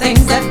know the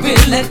things that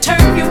really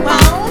turn you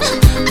on,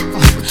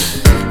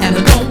 and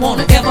I don't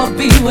wanna ever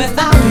be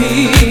without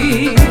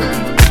me.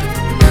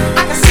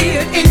 I can see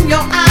it in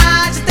your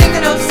eyes, you're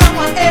thinking of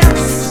someone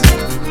else.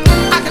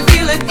 I can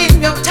feel it in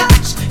your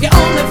touch, you're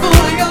only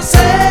fooling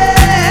yourself.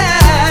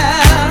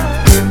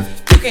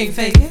 You can't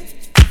fake it,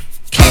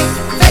 can't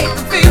fake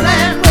the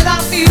feeling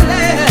without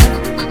feeling.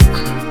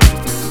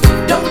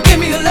 Don't give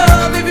me your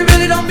love if you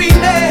really don't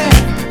mean it.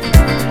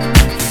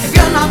 If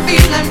you're not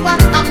feeling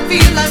what I'm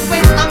feeling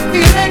when I'm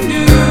feeling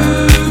you,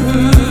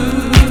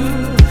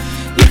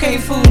 you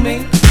can't fool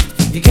me.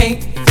 You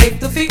can't fake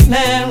the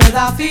feeling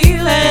without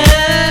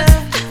feeling.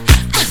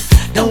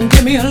 Don't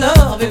give me your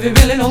love if you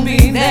really don't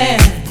mean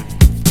it.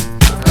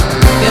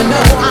 You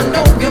know I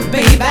know you,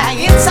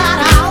 baby,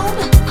 inside out,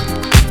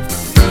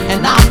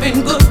 and I've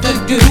been good to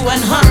you,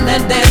 and honey,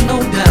 there's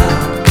no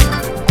doubt.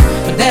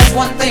 But there's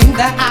one thing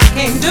that I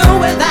can't do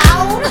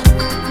without,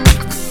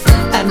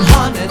 and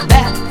honey,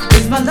 that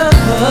is my love.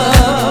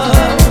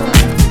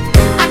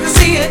 I can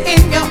see it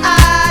in your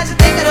eyes, you're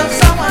thinking of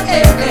someone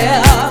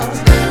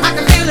else. I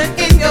can feel it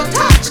in your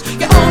touch,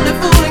 you're only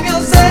fooling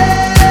yourself.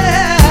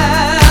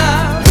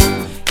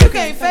 You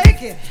can't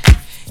fake it,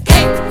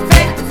 can't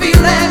fake the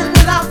feeling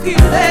without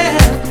feeling.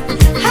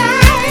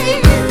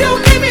 Hey,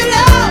 don't give me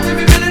love if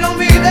you really don't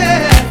mean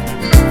it.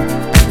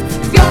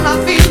 If you're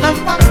not feeling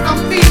what I'm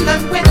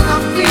feeling when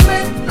I'm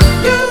feeling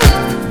you,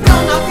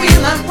 you're not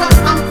feeling what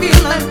I'm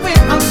feeling when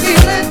I'm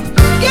feeling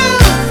you.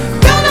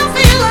 You're not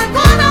feeling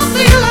what I'm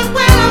feeling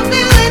when I'm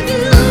feeling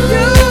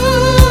you.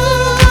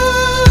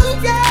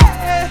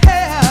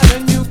 Yeah,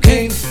 and you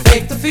can't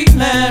fake the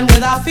feeling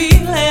without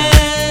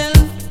feeling.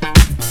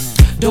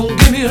 Don't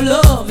give me your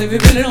love if you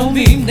really don't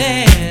mean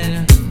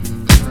that.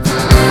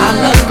 Our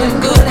love's been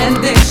good and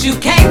this you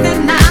can't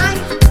deny.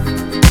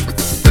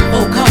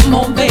 Oh, come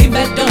on,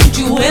 baby, don't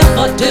you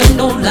ever tell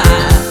no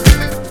lie.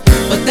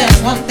 But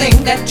there's one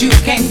thing that you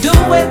can't do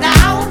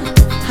without,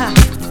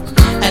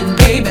 and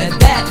baby,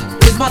 that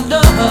is my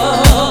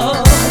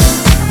love.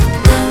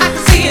 I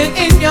can see it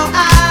in your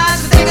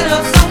eyes, you're thinking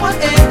of someone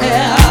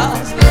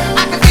else.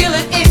 I can feel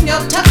it in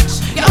your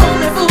touch, you're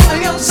only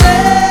fooling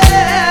yourself.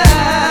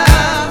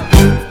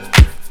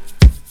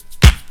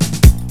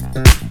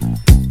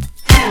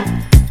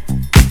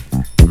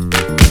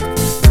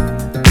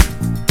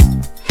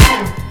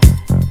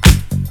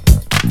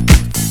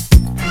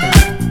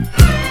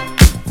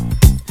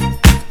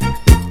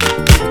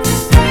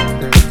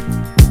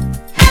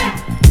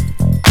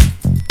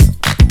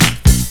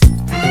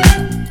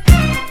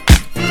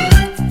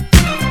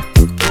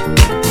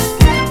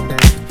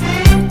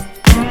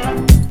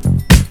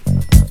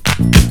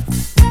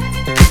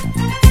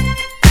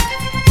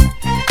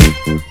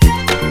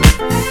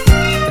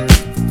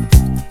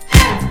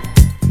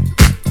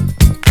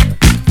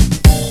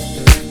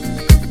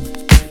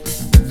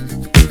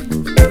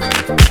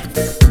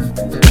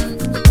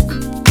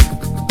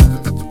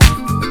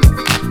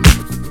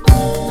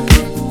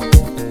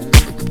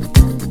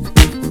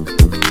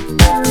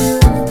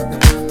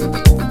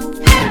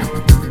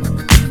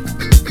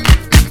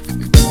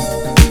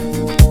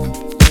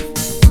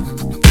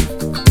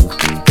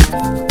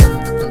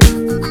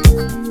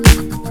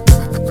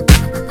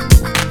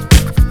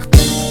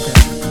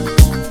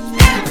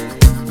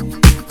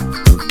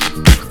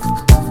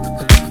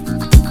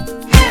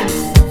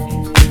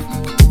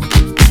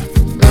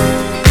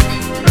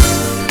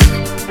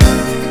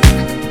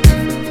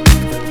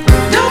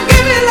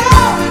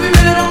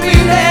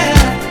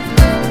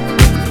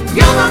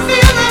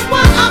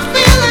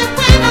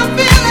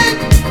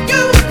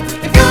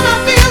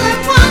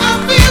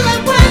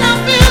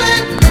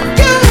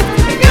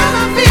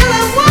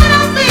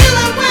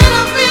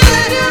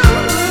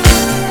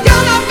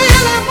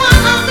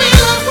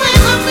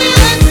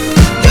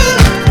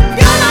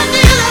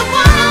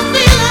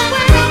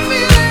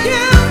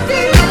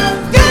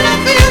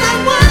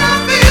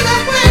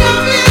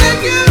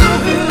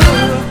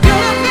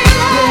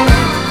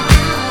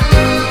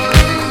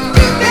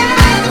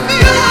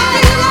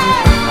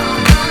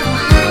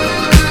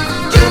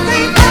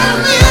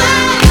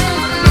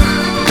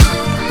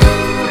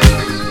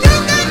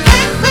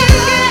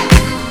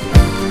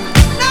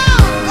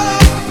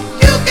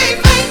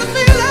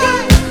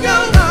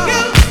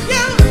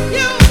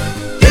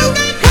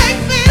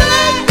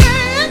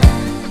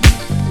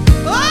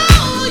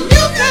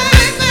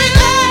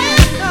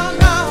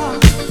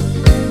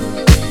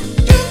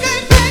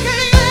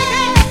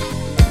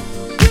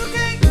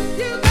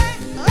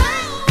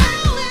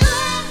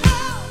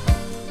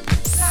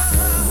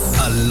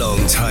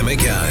 long time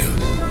ago.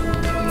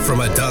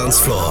 From a dance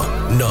floor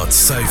not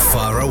so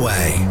far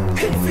away.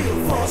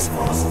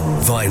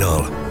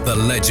 Vinyl, the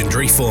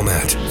legendary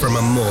format from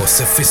a more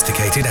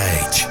sophisticated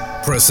age.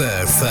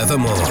 Preserved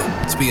furthermore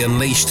to be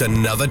unleashed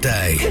another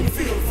day.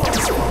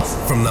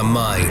 From the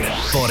mind,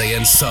 body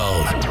and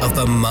soul of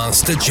the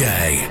Master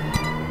J.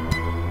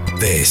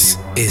 This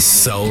is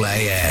Soul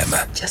AM.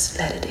 Just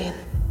let it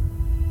in.